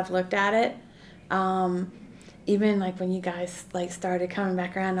since I've looked at it. Even like when you guys like started coming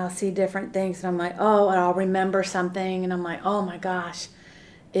back around, I'll see different things, and I'm like, oh, and I'll remember something, and I'm like, oh my gosh,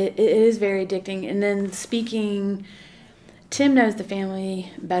 it is very addicting. And then Tim knows the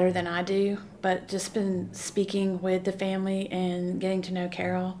family better than I do, but just been speaking with the family and getting to know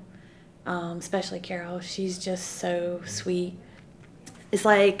Carol, especially Carol. She's just so sweet. It's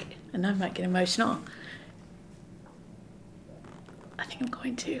like, and I might get emotional. I think I'm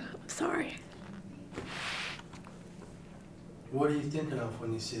going to. I'm sorry. What are you thinking of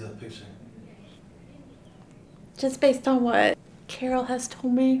when you see that picture? Just based on what Carol has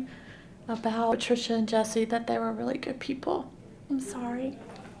told me about Patricia and Jesse, that they were really good people. I'm sorry.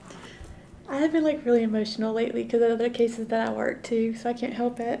 I have been like really emotional lately because of the cases that I work too, so I can't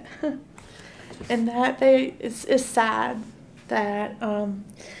help it. And that it's sad that,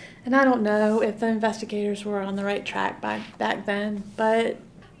 and I don't know if the investigators were on the right track back then, but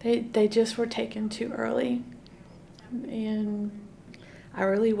they just were taken too early. And I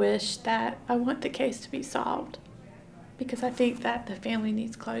really wish that I want the case to be solved, because I think that the family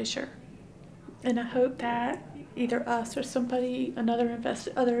needs closure. And I hope that either us or somebody,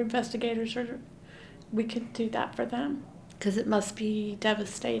 other investigators, or we can do that for them, because it must be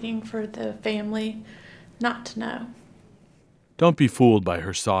devastating for the family not to know. Don't be fooled by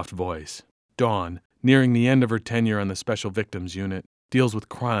her soft voice. Dawn, nearing the end of her tenure on the Special Victims Unit, deals with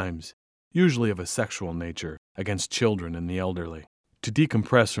crimes, usually of a sexual nature, against children and the elderly. To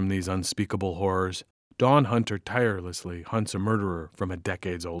decompress from these unspeakable horrors, Dawn Hunter tirelessly hunts a murderer from a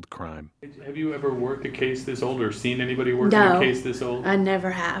decades-old crime. Have you ever worked a case this old or seen anybody working a case this old? I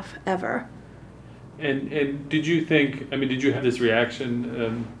never have, ever. And did you think, did you have this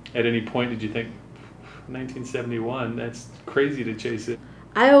reaction at any point? Did you think, 1971, that's crazy to chase it?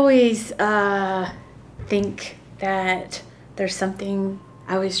 I always think that there's something,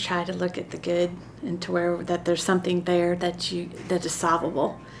 I always try to look at the good and to where that there's something there that is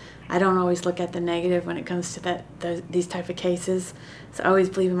solvable. I don't always look at the negative when it comes to these type of cases. So I always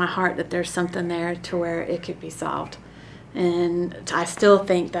believe in my heart that there's something there to where it could be solved. And I still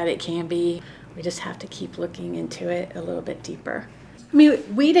think that it can be. We just have to keep looking into it a little bit deeper.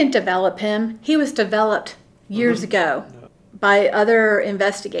 We didn't develop him. He was developed years ago by other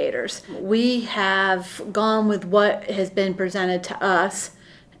investigators. We have gone with what has been presented to us,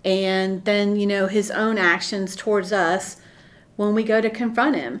 and then, his own actions towards us when we go to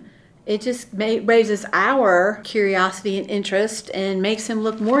confront him. It just raises our curiosity and interest and makes him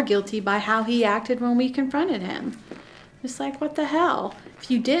look more guilty by how he acted when we confronted him. It's like, what the hell? If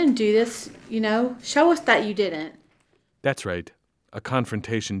you didn't do this, show us that you didn't. That's right. A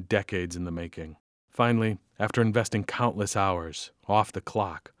confrontation decades in the making. Finally, after investing countless hours, off the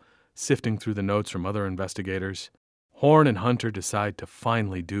clock, sifting through the notes from other investigators, Horn and Hunter decide to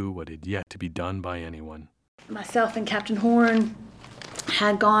finally do what had yet to be done by anyone. Myself and Captain Horn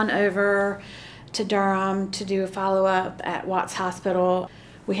had gone over to Durham to do a follow-up at Watts Hospital.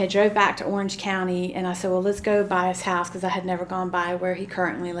 We had drove back to Orange County, and I said, well, let's go by his house, because I had never gone by where he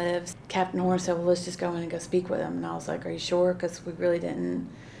currently lives. Captain Horn said, well, let's just go in and go speak with him. And I was like, are you sure? Because we really didn't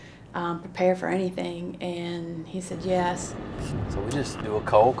prepare for anything. And he said, yes. So we just do a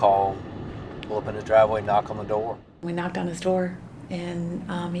cold call, pull up in his driveway, knock on the door. We knocked on his door, and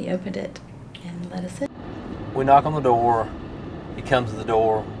he opened it and let us in. We knock on the door. He comes to the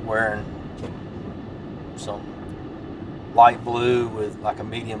door wearing some light blue with like a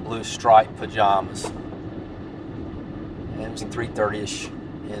medium blue striped pajamas. And it was 3:30ish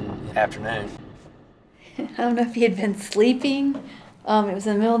in the afternoon. I don't know if he had been sleeping. It was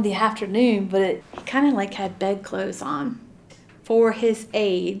in the middle of the afternoon, but he kind of like had bedclothes on. For his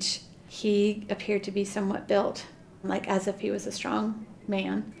age, he appeared to be somewhat built, like as if he was a strong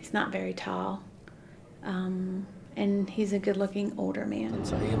man. He's not very tall. And he's a good-looking older man. And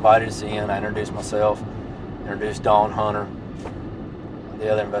so he invited us in. I introduced myself, introduced Dawn Hunter, the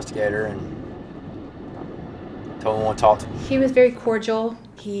other investigator, and told him I want to talk to him. He was very cordial.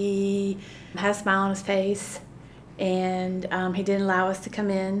 He had a smile on his face, and he didn't allow us to come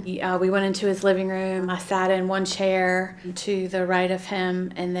in. We went into his living room. I sat in one chair to the right of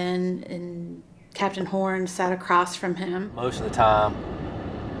him, and then Captain Horn sat across from him. Most of the time,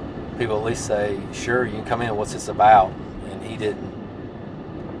 people at least say, sure, you can come in, what's this about? And he didn't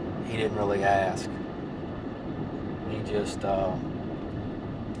really ask. He just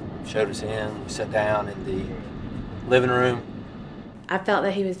showed us in. We sat down in the living room. I felt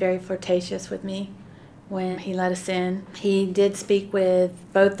that he was very flirtatious with me when he let us in. He did speak with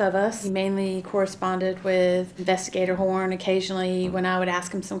both of us. He mainly corresponded with Investigator Horn. Occasionally, when I would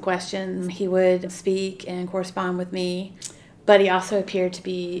ask him some questions, he would speak and correspond with me. But he also appeared to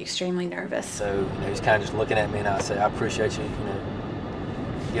be extremely nervous. So he's kind of just looking at me, and I said, I appreciate you,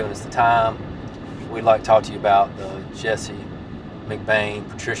 giving us the time. We'd like to talk to you about the Jesse McBain,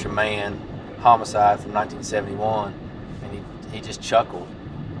 Patricia Mann homicide from 1971. And he just chuckled.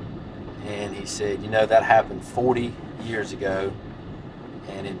 And he said, that happened 40 years ago.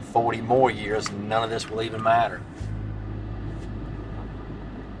 And in 40 more years, none of this will even matter.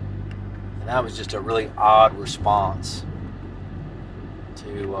 And that was just a really odd response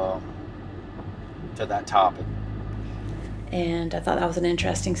to that topic. And I thought that was an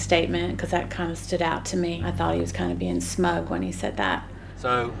interesting statement because that kind of stood out to me. I thought he was kind of being smug when he said that.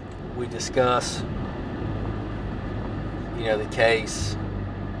 So we discuss, the case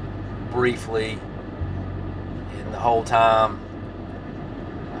briefly, and the whole time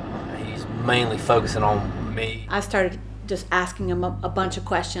he's mainly focusing on me. I started just asking him a bunch of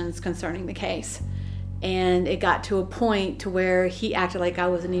questions concerning the case. And it got to a point to where he acted like I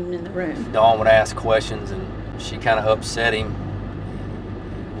wasn't even in the room. Dawn would ask questions, and she kind of upset him.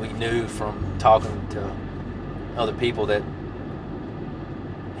 We knew from talking to other people that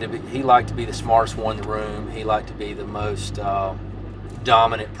he liked to be the smartest one in the room. He liked to be the most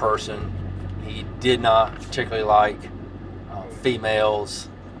dominant person. He did not particularly like females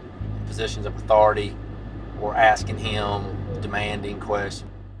in positions of authority or asking him demanding questions.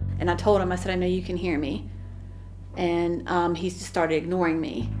 And I told him, I said, I know you can hear me. And he just started ignoring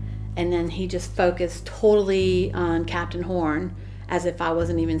me. And then he just focused totally on Captain Horn as if I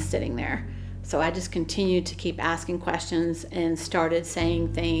wasn't even sitting there. So I just continued to keep asking questions and started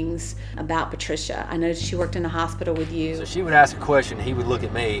saying things about Patricia. I noticed she worked in a hospital with you. So she would ask a question, he would look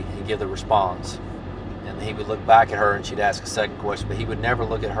at me and give the response. And he would look back at her and she'd ask a second question, but he would never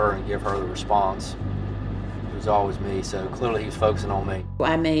look at her and give her the response. It was always me, so clearly he was focusing on me.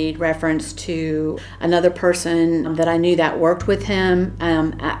 I made reference to another person that I knew that worked with him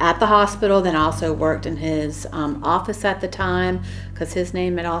at the hospital, that also worked in his office at the time, because his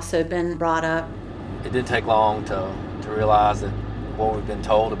name had also been brought up. It didn't take long to realize that what we've been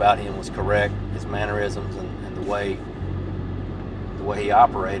told about him was correct, his mannerisms and the way he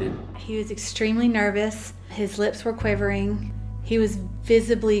operated. He was extremely nervous. His lips were quivering. He was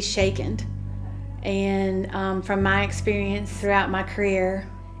visibly shaken. And from my experience throughout my career,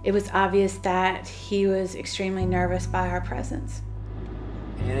 it was obvious that he was extremely nervous by our presence.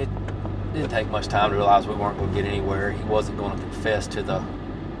 And it didn't take much time to realize we weren't going to get anywhere. He wasn't going to confess to the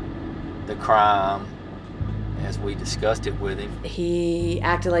the crime as we discussed it with him. He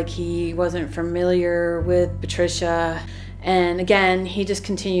acted like he wasn't familiar with Patricia. And again, he just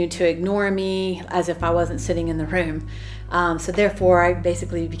continued to ignore me as if I wasn't sitting in the room. So therefore, I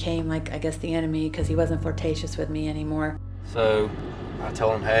basically became like, I guess, the enemy because he wasn't flirtatious with me anymore. So I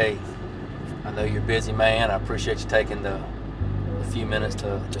told him, hey, I know you're a busy man. I appreciate you taking the few minutes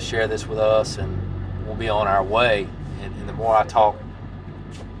to share this with us, and we'll be on our way. And the more I talked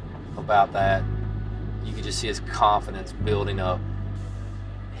about that, you could just see his confidence building up.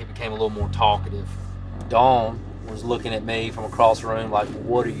 He became a little more talkative. Dawn was looking at me from across the room like,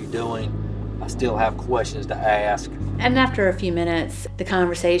 what are you doing? I still have questions to ask. And after a few minutes, the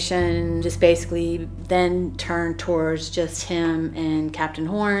conversation just basically then turned towards just him and Captain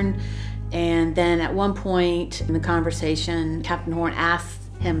Horn. And then at one point in the conversation, Captain Horn asked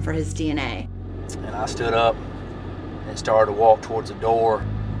him for his DNA. And I stood up and started to walk towards the door.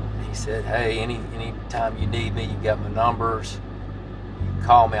 He said, hey, any time you need me, you got my numbers. You can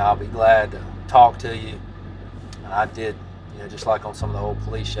call me, I'll be glad to talk to you. And I did, just like on some of the old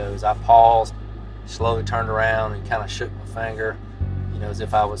police shows, I paused, slowly turned around and kind of shook my finger, as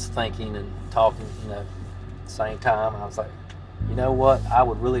if I was thinking and talking, at the same time. And I was like, you know what, I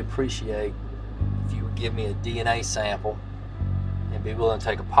would really appreciate if you would give me a DNA sample and be willing to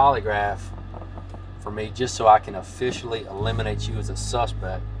take a polygraph for me just so I can officially eliminate you as a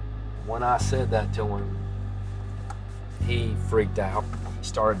suspect. When I said that to him, he freaked out. He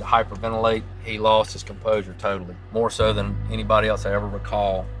started to hyperventilate. He lost his composure totally, more so than anybody else I ever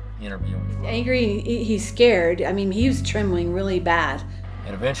recall interviewing. Angry, he's scared. I mean, he was trembling really bad.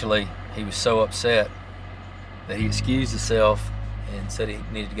 And eventually, he was so upset that he excused himself and said he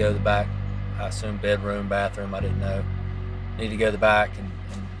needed to go to the back. I assume bedroom, bathroom, I didn't know. Needed to go to the back, and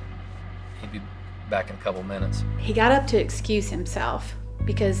he'd be back in a couple minutes. He got up to excuse himself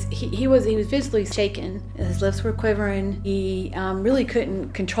because he was visibly shaken. His lips were quivering. He really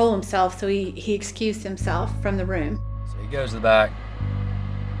couldn't control himself, so he excused himself from the room. So he goes to the back.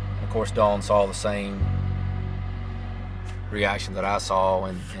 And of course, Dawn saw the same reaction that I saw,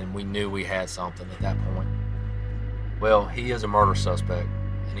 and we knew we had something at that point. Well, he is a murder suspect,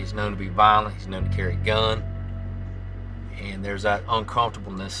 and he's known to be violent. He's known to carry a gun, and there's that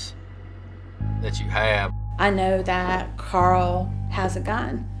uncomfortableness that you have. I know that Carl has a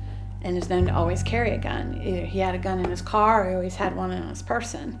gun and is known to always carry a gun. Either he had a gun in his car or he always had one on his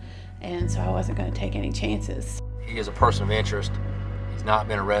person, and so I wasn't going to take any chances. He is a person of interest. He's not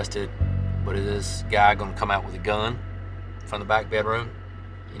been arrested, but is this guy going to come out with a gun from the back bedroom?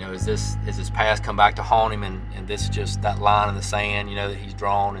 Is his past come back to haunt him, and this is just that line in the sand, that he's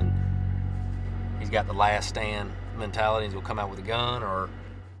drawn, and he's got the last stand mentality, he's going to come out with a gun, or...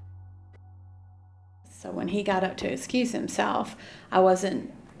 So when he got up to excuse himself, I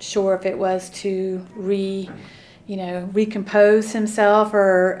wasn't sure if it was to recompose himself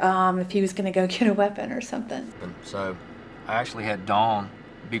or if he was going to go get a weapon or something. So I actually had Dawn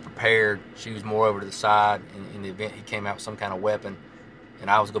be prepared. She was more over to the side in the event he came out with some kind of weapon, and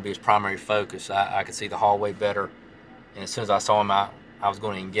I was going to be his primary focus. I could see the hallway better, and as soon as I saw him, I was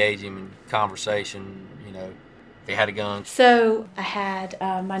going to engage him in conversation, if he had a gun. So I had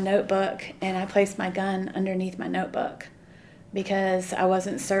my notebook, and I placed my gun underneath my notebook because I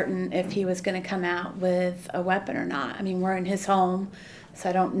wasn't certain if he was going to come out with a weapon or not. I mean, we're in his home, so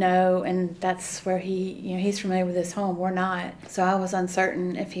I don't know, and that's where he's familiar with his home. We're not. So I was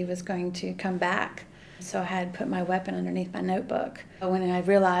uncertain if he was going to come back. So I had put my weapon underneath my notebook. But when I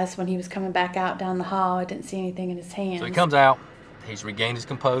realized when he was coming back out down the hall, I didn't see anything in his hands. So he comes out. He's regained his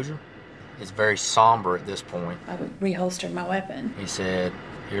composure. It's very somber at this point. I reholstered my weapon. He said,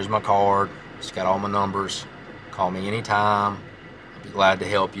 here's my card. It's got all my numbers. Call me anytime. I'll be glad to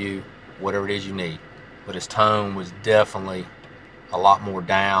help you, whatever it is you need. But his tone was definitely a lot more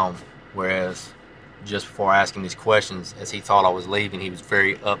down, whereas just before asking these questions, as he thought I was leaving, he was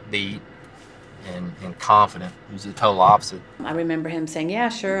very upbeat and confident. It was the total opposite. I remember him saying, yeah,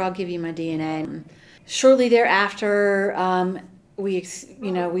 sure, I'll give you my DNA. Shortly thereafter, we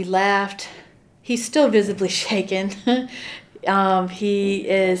left. He's still visibly shaken. He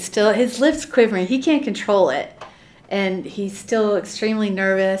is still, his lips quivering. He can't control it. And he's still extremely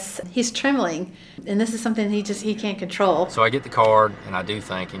nervous. He's trembling. And this is something he can't control. So I get the card and I do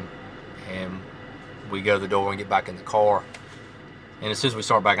thank him. And we go to the door and get back in the car. And as soon as we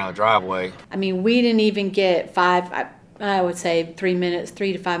start back on the driveway. I mean, we didn't even get I would say 3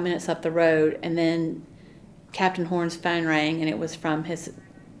 to 5 minutes up the road. And then Captain Horn's phone rang, and it was from his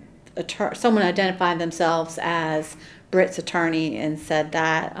attorney. Someone identified themselves as Britt's attorney and said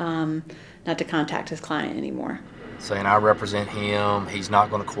that not to contact his client anymore. saying, I represent him, he's not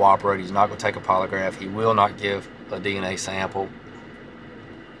going to cooperate, he's not going to take a polygraph, he will not give a DNA sample.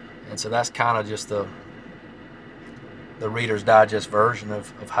 And so that's kind of just the Reader's Digest version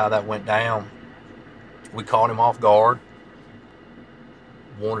of how that went down. We caught him off guard,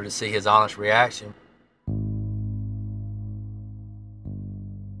 wanted to see his honest reaction.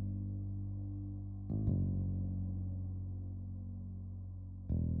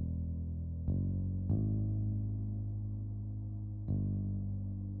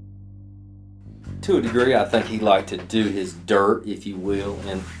 To a degree, I think he liked to do his dirt, if you will,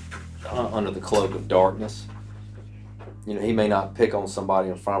 and under the cloak of darkness. You know, he may not pick on somebody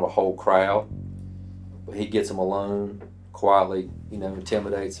in front of a whole crowd, but he gets them alone, quietly, you know,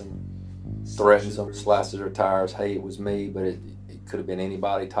 intimidates them, threatens them, slashes their tires. Hey, it was me, but it could have been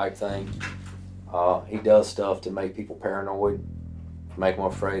anybody type thing. He does stuff to make people paranoid, make them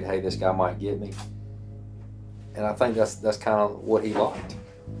afraid, hey, this guy might get me. And I think that's kind of what he liked.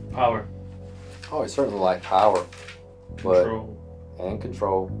 Power. Oh, he certainly liked power. Control.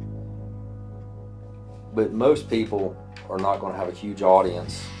 But most people are not going to have a huge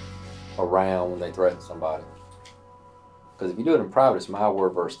audience around when they threaten somebody. Because if you do it in private, it's my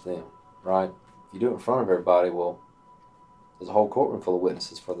word versus them, right? If you do it in front of everybody, well, there's a whole courtroom full of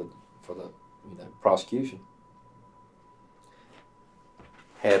witnesses for the prosecution.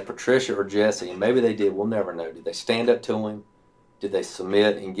 Had Patricia or Jesse, and maybe they did, we'll never know. Did they stand up to him? Did they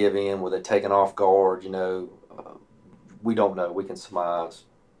submit and give in? Were they taken off guard? We don't know. We can surmise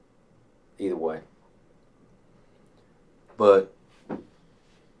either way. But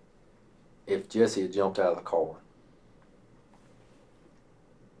if Jesse had jumped out of the car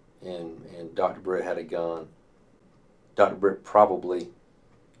and Dr. Britt had a gun, Dr. Britt probably,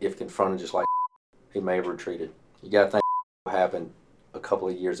 if confronted just like he may have retreated. You got to think what happened a couple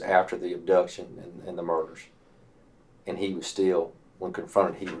of years after the abduction and the murders. And he was still, when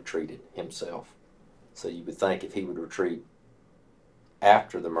confronted, he retreated himself. So you would think if he would retreat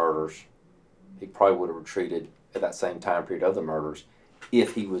after the murders, he probably would have retreated at that same time period of the murders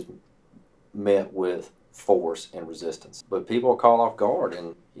if he was met with force and resistance. But people are caught off guard,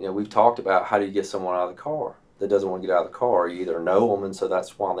 and we've talked about how do you get someone out of the car that doesn't want to get out of the car. You either know them, and so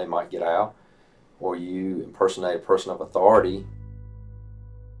that's why they might get out, or you impersonate a person of authority.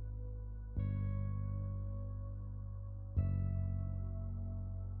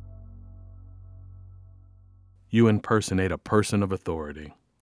 You impersonate a person of authority.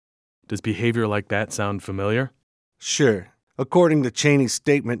 Does behavior like that sound familiar? Sure. According to Cheney's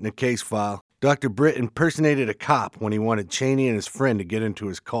statement in the case file, Dr. Britt impersonated a cop when he wanted Cheney and his friend to get into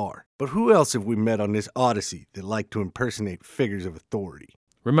his car. But who else have we met on this odyssey that liked to impersonate figures of authority?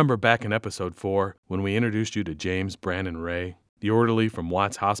 Remember back in episode 4 when we introduced you to James Brandon Ray, the orderly from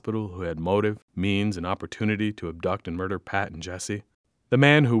Watts Hospital who had motive, means, and opportunity to abduct and murder Pat and Jesse? The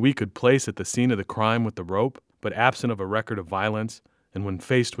man who we could place at the scene of the crime with the rope, but absent of a record of violence, and when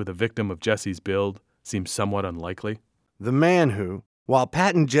faced with a victim of Jesse's build, seems somewhat unlikely? The man who, while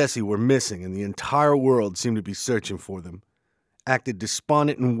Pat and Jesse were missing and the entire world seemed to be searching for them, acted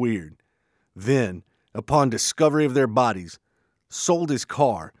despondent and weird. Then, upon discovery of their bodies, sold his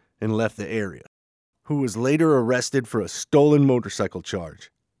car and left the area. Who was later arrested for a stolen motorcycle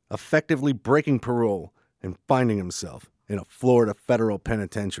charge, effectively breaking parole and finding himself in a Florida federal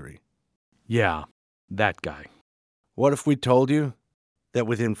penitentiary. Yeah, that guy. What if we told you that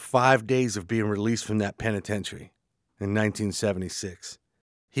within 5 days of being released from that penitentiary in 1976,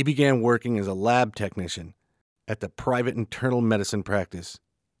 he began working as a lab technician at the private internal medicine practice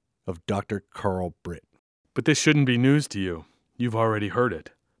of Dr. Carl Britt? But this shouldn't be news to you. You've already heard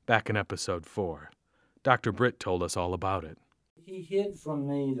it, back in episode 4. Dr. Britt told us all about it. He hid from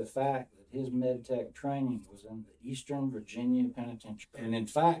me the fact that his medtech training was in the Eastern Virginia Penitentiary. And in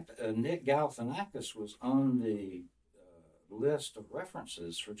fact, Nick Galifianakis was on the list of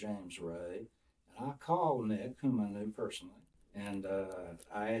references for James Ray. And I called Nick, whom I knew personally, and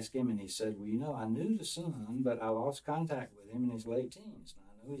I asked him, and he said, well, I knew the son, but I lost contact with him in his late teens. And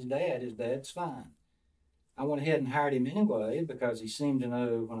I know his dad's fine. I went ahead and hired him anyway because he seemed to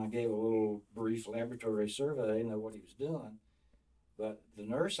know, when I gave a little brief laboratory survey, know what he was doing. But the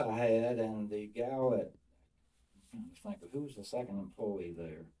nurse I had and the gal at, I'm trying to think of who was the second employee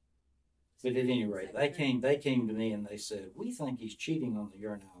there. But at any rate, they came to me and they said, we think he's cheating on the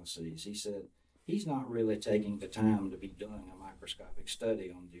urinalyses. He said, he's not really taking the time to be doing a microscopic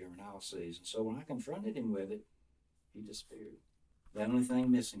study on the urinalyses. And so when I confronted him with it, he disappeared. The only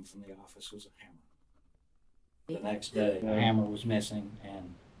thing missing from the office was a hammer. The next day, the hammer was missing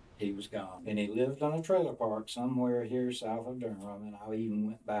and he was gone. And he lived on a trailer park somewhere here south of Durham, and I even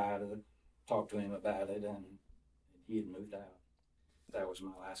went by to talk to him about it, and he had moved out. That was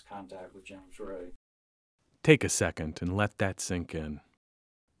my last contact with James Ray. Take a second and let that sink in.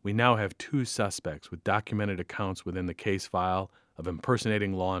 We now have 2 suspects with documented accounts within the case file of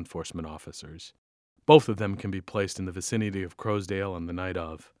impersonating law enforcement officers. Both of them can be placed in the vicinity of Crowsdale on the night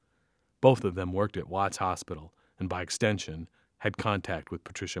of. Both of them worked at Watts Hospital and, by extension, had contact with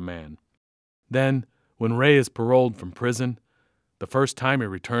Patricia Mann. Then, when Ray is paroled from prison, the first time he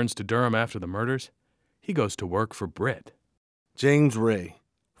returns to Durham after the murders, he goes to work for Britt. James Ray,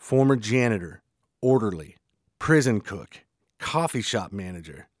 former janitor, orderly, prison cook, coffee shop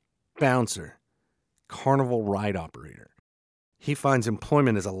manager, bouncer, carnival ride operator. He finds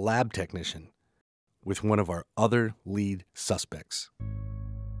employment as a lab technician with one of our other lead suspects.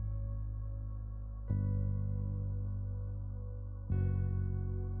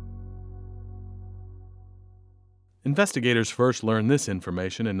 Investigators first learned this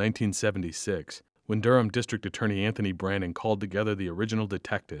information in 1976, when Durham District Attorney Anthony Brannon called together the original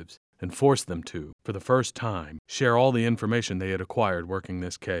detectives and forced them to, for the first time, share all the information they had acquired working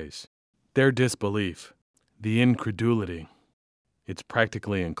this case. Their disbelief, the incredulity, it's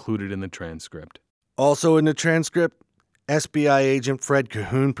practically included in the transcript. Also in the transcript, SBI agent Fred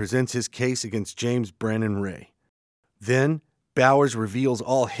Cahoon presents his case against James Brannon Ray. Then, Bowers reveals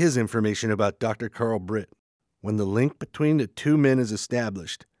all his information about Dr. Carl Britt. When the link between the 2 men is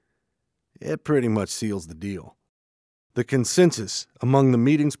established, it pretty much seals the deal. The consensus among the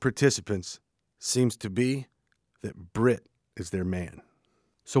meeting's participants seems to be that Britt is their man.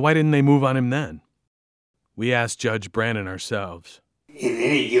 So why didn't they move on him then? We asked Judge Brannon ourselves. In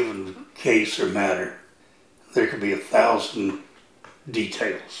any given case or matter, there could be 1,000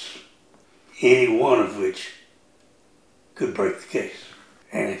 details, any one of which could break the case.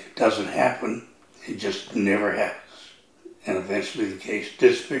 And if it doesn't happen, it just never happens. And eventually the case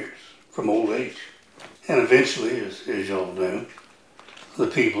disappears from old age. And eventually, as y'all know, the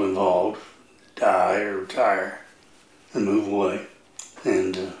people involved die or retire and move away.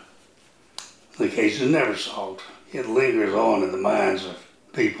 And the case is never solved. It lingers on in the minds of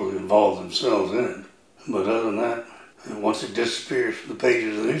people who involve themselves in it. But other than that, once it disappears from the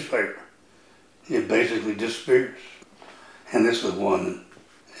pages of the newspaper, it basically disappears. And this was one that,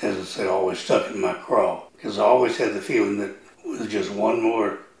 as I said, always stuck in my craw. Because I always had the feeling that with just one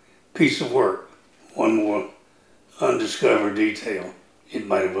more piece of work, one more undiscovered detail, it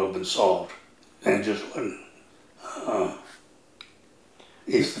might have well been solved. And it just wasn't.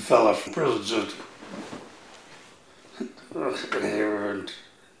 If the fellow from prison system had never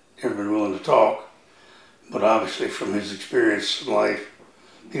been willing to talk, but obviously from his experience in life,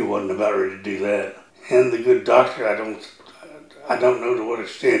 he wasn't about ready to do that. And the good doctor, I don't know to what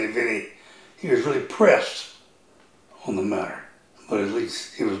extent, if any, he was really pressed on the matter. But at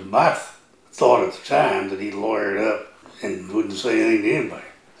least it was my thought at the time that he lawyered up and wouldn't say anything to anybody.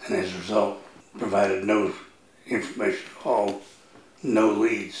 And as a result, provided no information at all, no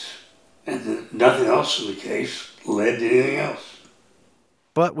leads. And nothing else in the case led to anything else.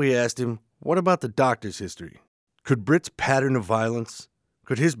 But we asked him, what about the doctor's history? Could Britt's pattern of violence,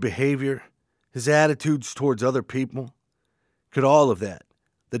 could his behavior, his attitudes towards other people, could all of that,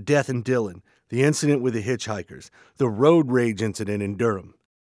 the death in Dillon, the incident with the hitchhikers, the road rage incident in Durham,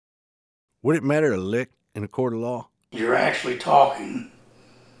 would it matter a lick in a court of law? You're actually talking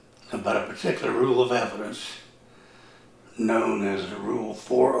about a particular rule of evidence known as the Rule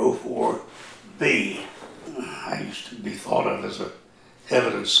 404B. I used to be thought of as an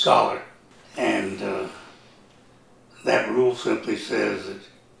evidence scholar, and that rule simply says that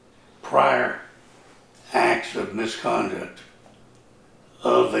prior acts of misconduct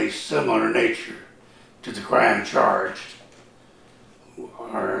of a similar nature to the crime charged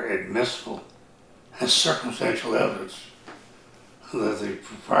are admissible as circumstantial evidence that the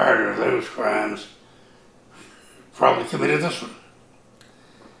proprietor of those crimes probably committed this one.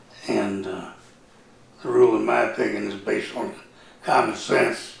 And the rule, in my opinion, is based on common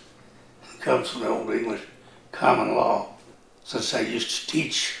sense. It comes from the Old English common law. Since I used to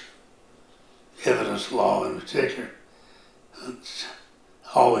teach evidence law in particular, I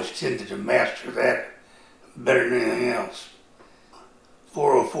always tended to master that better than anything else.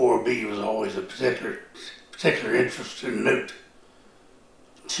 404B was always a particular interest and note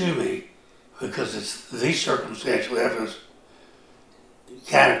to me, because it's the circumstantial evidence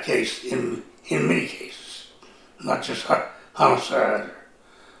kind of case in many cases, not just homicide or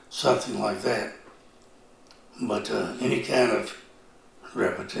something like that, but any kind of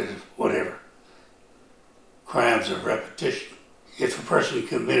repetitive, whatever, crimes of repetition. If a person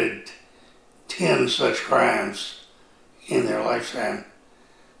committed 10 such crimes in their lifetime,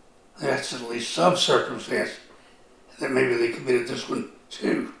 that's at least some circumstance that maybe they committed this one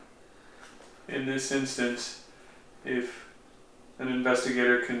too. In this instance, if an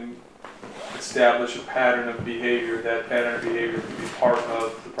investigator can establish a pattern of behavior, that pattern of behavior can be part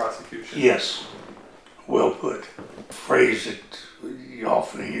of the prosecution. Yes, well put. Phrase that you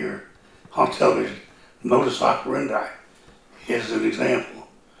often hear on television, modus operandi, is an example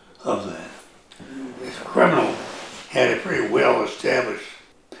of that. If a criminal had a pretty well established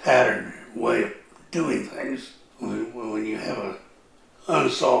pattern, way of doing things, when you have an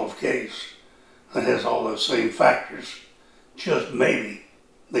unsolved case that has all those same factors, just maybe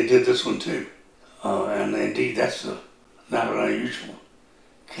they did this one too. And indeed, that's not an unusual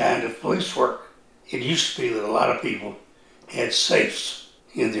kind of police work. It used to be that a lot of people had safes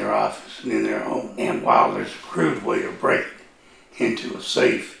in their office and in their home. And while there's a crude way of breaking into a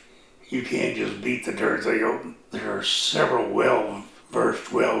safe, you can't just beat the dirt they open. There are several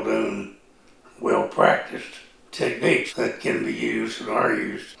well-versed, well-done, well-practiced techniques that can be used and are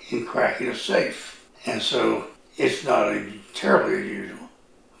used in cracking a safe. And so it's not terribly unusual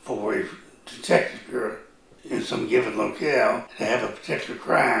for a detective bureau in some given locale to have a particular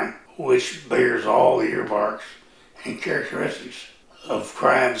crime which bears all the earmarks and characteristics of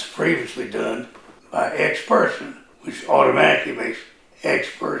crimes previously done by X person, which automatically makes X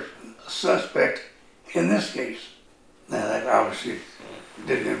person a suspect in this case. Now that obviously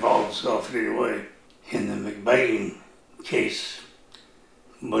didn't involve itself in any way in the McBain case,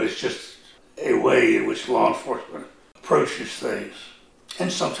 but it's just a way in which law enforcement approaches things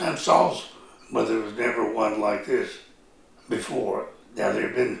and sometimes solves them. But there was never one like this before. Now there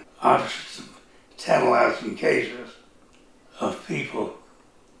have been obviously some tantalizing cases of people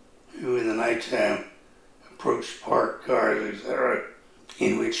who in the nighttime approached parked cars, etc.,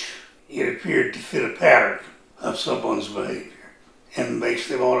 in which it appeared to fit a pattern of someone's behavior and makes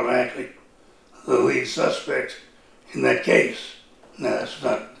them automatically the lead suspect in that case. Now it's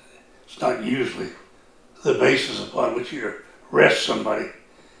not usually the basis upon which you arrest somebody,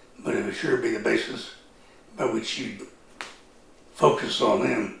 but it would sure be the basis by which you focus on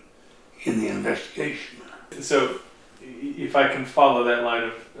them in the investigation. So, if I can follow that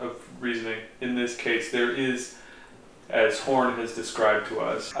line of reasoning, in this case, there is, as Horn has described to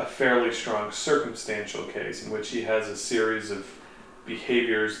us, a fairly strong circumstantial case in which he has a series of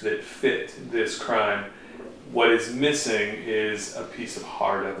behaviors that fit this crime. What is missing is a piece of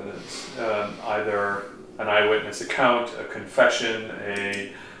hard evidence, either an eyewitness account, a confession,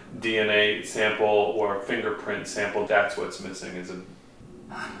 a DNA sample, or a fingerprint sample. That's what's missing.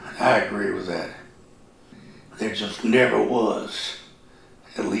 I agree with that. There just never was,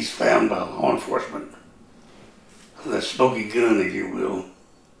 at least found by law enforcement, that smoking gun, if you will,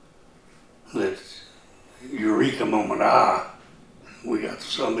 that eureka moment, we got the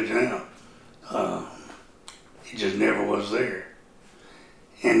son of a bitch now. It just never was there.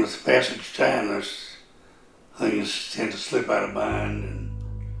 And with the passage of time, those things tend to slip out of mind. And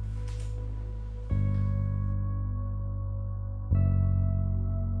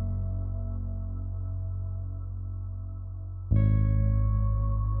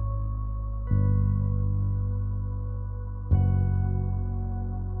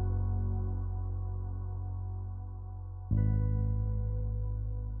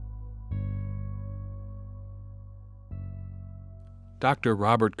Dr.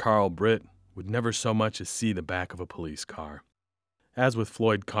 Robert Carl Britt would never so much as see the back of a police car. As with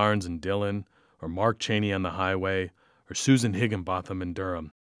Floyd Carnes in Dillon, or Mark Cheney on the highway, or Susan Higginbotham in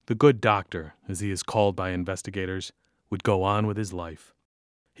Durham, the good doctor, as he is called by investigators, would go on with his life.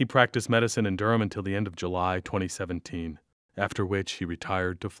 He practiced medicine in Durham until the end of July 2017, after which he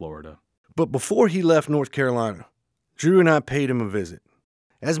retired to Florida. But before he left North Carolina, Drew and I paid him a visit.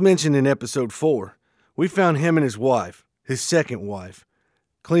 As mentioned in episode 4, we found him and his wife, his second wife,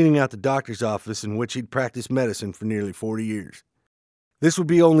 cleaning out the doctor's office in which he'd practiced medicine for nearly 40 years. This would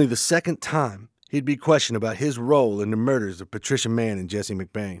be only the second time he'd be questioned about his role in the murders of Patricia Mann and Jesse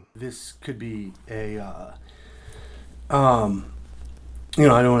McBain. This could be a, I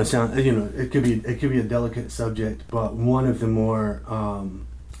don't want to sound, it could be a delicate subject, but one of the more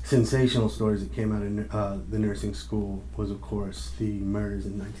sensational stories that came out of the nursing school was, of course, the murders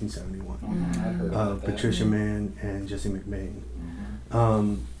in 1971 of Patricia Mann and Jesse McBain.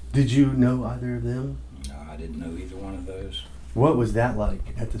 Did you know either of them? No, I didn't know either one of those. What was that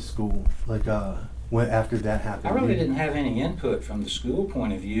like at the school? Like, after that happened? I really didn't have any input from the school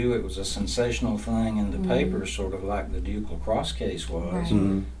point of view. It was a sensational thing in the paper, sort of like the Duke Lacrosse case was. Right.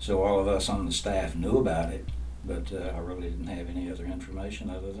 Mm-hmm. So all of us on the staff knew about it, but I really didn't have any other information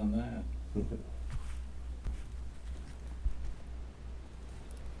other than that.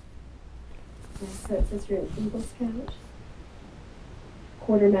 Yes, so it says you're an Eagle Scout.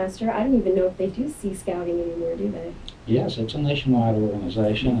 Quartermaster. I don't even know if they do sea scouting anymore, do they? Yes, it's a nationwide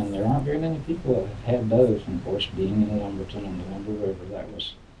organization, and there aren't very many people that have had those. And of course, being in Lumberton and the Lumber River,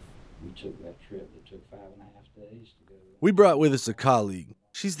 we took that trip that took 5.5 days to go. We brought with us a colleague.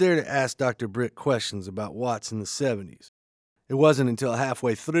 She's there to ask Dr. Britt questions about Watts in the 70s. It wasn't until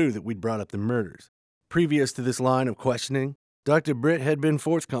halfway through that we'd brought up the murders. Previous to this line of questioning, Dr. Britt had been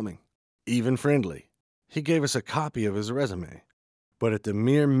forthcoming, even friendly. He gave us a copy of his resume. But at the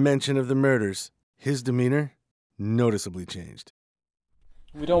mere mention of the murders, his demeanor noticeably changed.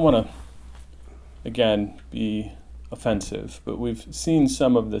 We don't want to, again, be offensive, but we've seen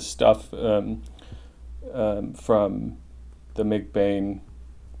some of this stuff from the McBain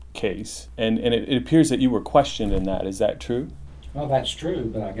case, and it appears that you were questioned in that. Is that true? Well, that's true,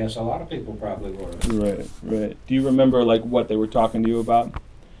 but I guess a lot of people probably were. Right. Do you remember what they were talking to you about?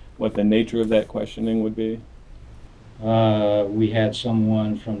 What the nature of that questioning would be? We had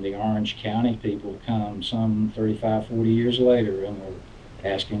someone from the Orange County people come some 35, 40 years later and were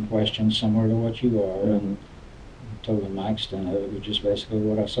asking questions similar to what you are, and told them my extent of it was just basically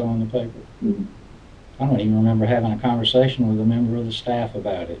what I saw in the paper. Mm-hmm. I don't even remember having a conversation with a member of the staff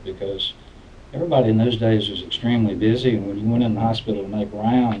about it, because everybody in those days was extremely busy, and when you went in the hospital to make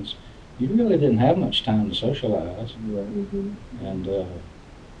rounds, you really didn't have much time to socialize. Mm-hmm. And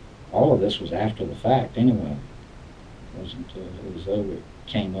all of this was after the fact anyway. It wasn't as though it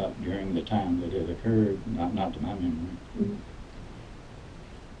came up during the time that it occurred, not to my memory. Mm-hmm.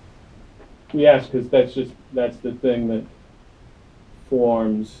 We ask because that's the thing that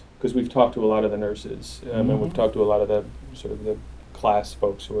forms, because we've talked to a lot of the nurses, and we've talked to a lot of the sort of the class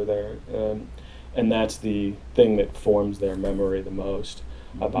folks who were there, and that's the thing that forms their memory the most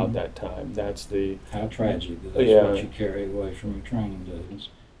about that time. That's the... How tragic. That's what you carry away from your training days.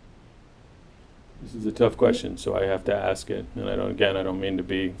 This is a tough question, so I have to ask it, and I don't mean to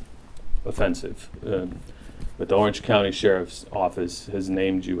be offensive, but the Orange County Sheriff's Office has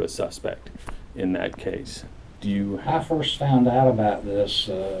named you a suspect in that case. I first found out about this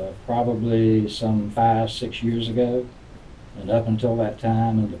probably some 5-6 years ago, and up until that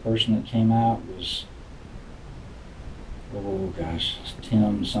time, and the person that came out was,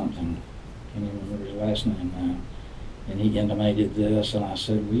 Tim something, can't even remember his last name now, and he intimated this, and I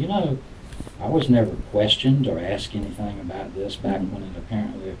said, well, I was never questioned or asked anything about this back when it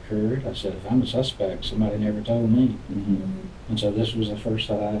apparently occurred. I said, if I'm a suspect, somebody never told me. Mm-hmm. And so this was the first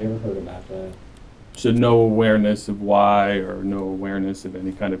that I'd ever heard about that. So no awareness of why, or no awareness of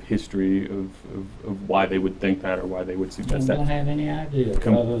any kind of history of why they would think that or why they would suggest that? I don't have any idea,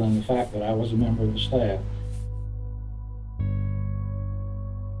 other than the fact that I was a member of the staff.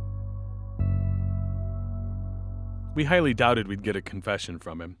 We highly doubted we'd get a confession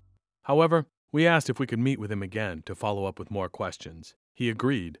from him. However, we asked if we could meet with him again to follow up with more questions. He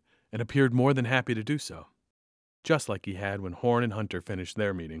agreed and appeared more than happy to do so, just like he had when Horn and Hunter finished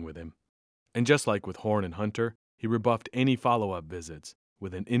their meeting with him. And just like with Horn and Hunter, he rebuffed any follow-up visits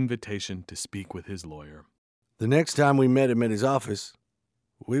with an invitation to speak with his lawyer. The next time we met him at his office,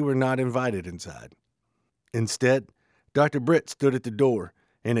 we were not invited inside. Instead, Dr. Britt stood at the door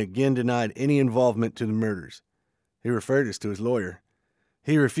and again denied any involvement to the murders. He referred us to his lawyer.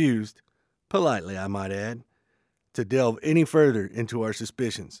 He refused, politely I might add, to delve any further into our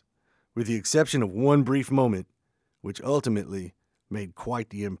suspicions, with the exception of one brief moment, which ultimately made quite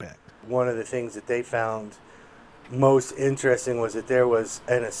the impact. One of the things that they found most interesting was that there was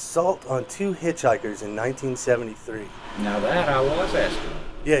an assault on 2 hitchhikers in 1973. Now that I was asking.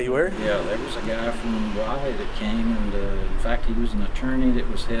 Yeah, you were? Yeah, there was a guy from Raleigh that came, and in fact he was an attorney that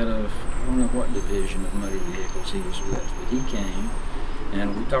was head of, I don't know what division of motor vehicles he was with, but he came.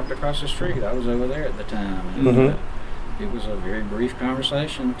 And we talked across the street. I was over there at the time. And it was a very brief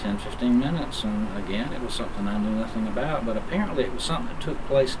conversation, 10-15 minutes. And again, it was something I knew nothing about. But apparently it was something that took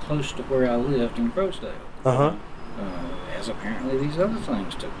place close to where I lived in Crowsdale. As apparently these other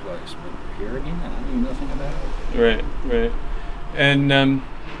things took place. But here again, I knew nothing about it. Right. And,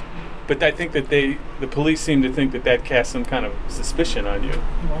 but I think that the police seem to think that cast some kind of suspicion on you.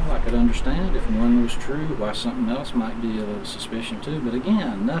 Well, I could understand if one was true, why something else might be a little suspicion too. But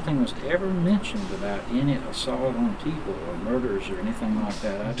again, nothing was ever mentioned about any assault on people or murders or anything like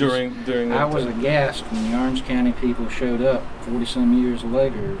that. I was aghast when the Orange County people showed up 40-some years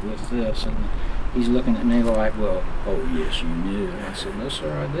later with this, and he's looking at me like, well, oh yes, you knew. And I said, no sir,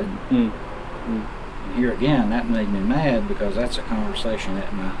 I didn't. And here again, that made me mad because that's a conversation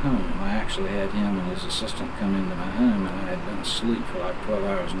at my home. I actually had him and his assistant come into my home, and I had been asleep for like 12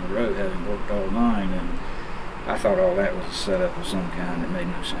 hours in a row, having worked all night, and I thought all that was a setup of some kind that made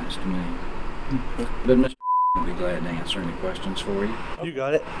no sense to me. But Mr. will be glad to answer any questions for you. You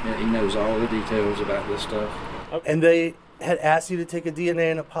got it. Yeah, he knows all the details about this stuff. And they had asked you to take a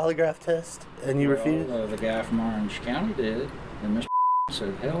DNA and a polygraph test, and you refused? The guy from Orange County did, and Mr.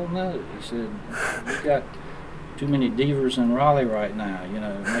 said, hell no. He said, we've got too many divers in Raleigh right now,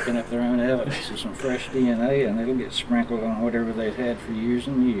 making up their own evidence. There's some fresh DNA, and it'll get sprinkled on whatever they've had for years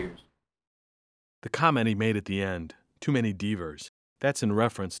and years. The comment he made at the end, too many Devers, that's in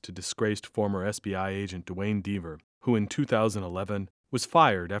reference to disgraced former SBI agent Dwayne Deaver, who in 2011 was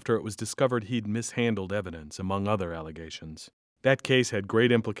fired after it was discovered he'd mishandled evidence, among other allegations. That case had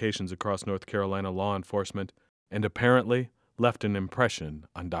great implications across North Carolina law enforcement and apparently left an impression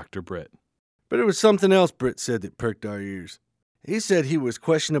on Dr. Britt. But it was something else Britt said that perked our ears. He said he was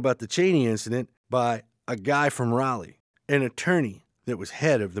questioned about the Cheney incident by a guy from Raleigh, an attorney that was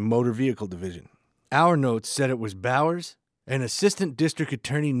head of the Motor Vehicle Division. Our notes said it was Bowers and Assistant District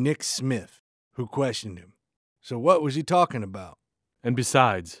Attorney Nick Smith who questioned him. So what was he talking about? And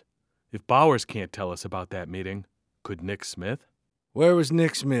besides, if Bowers can't tell us about that meeting, could Nick Smith? Where was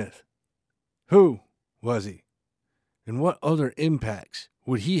Nick Smith? Who was he? And what other impacts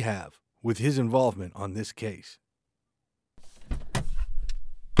would he have with his involvement on this case?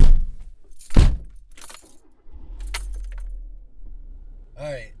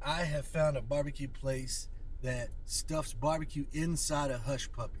 All right, I have found a barbecue place that stuffs barbecue inside a hush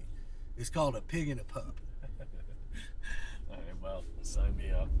puppy. It's called a pig in a pup. All right, well, sign me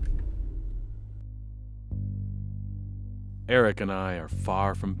up. Eric and I are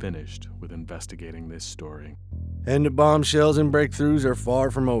far from finished with investigating this story. And the bombshells and breakthroughs are far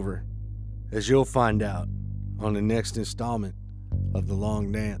from over, as you'll find out on the next installment of The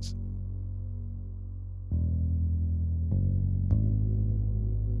Long Dance.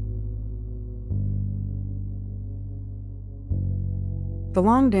 The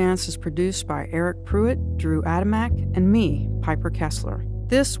Long Dance is produced by Eric Pruitt, Drew Adamak, and me, Piper Kessler.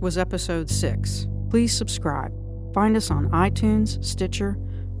 This was episode 6. Please subscribe. Find us on iTunes, Stitcher,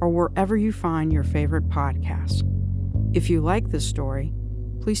 or wherever you find your favorite podcasts. If you like this story,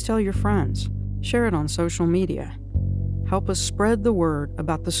 please tell your friends. Share it on social media. Help us spread the word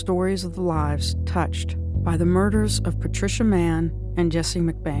about the stories of the lives touched by the murders of Patricia Mann and Jesse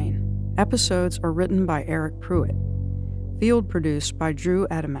McBain. Episodes are written by Eric Pruitt. Field produced by Drew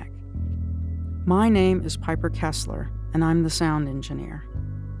Adamek. My name is Piper Kessler, and I'm the sound engineer.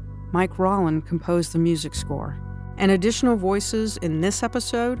 Mike Rollin composed the music score. And additional voices in this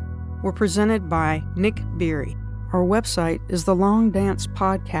episode were presented by Nick Beery. Our website is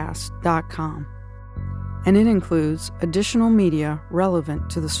thelongdancepodcast.com, and it includes additional media relevant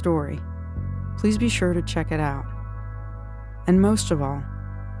to the story. Please be sure to check it out. And most of all,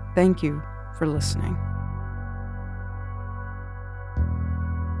 thank you for listening.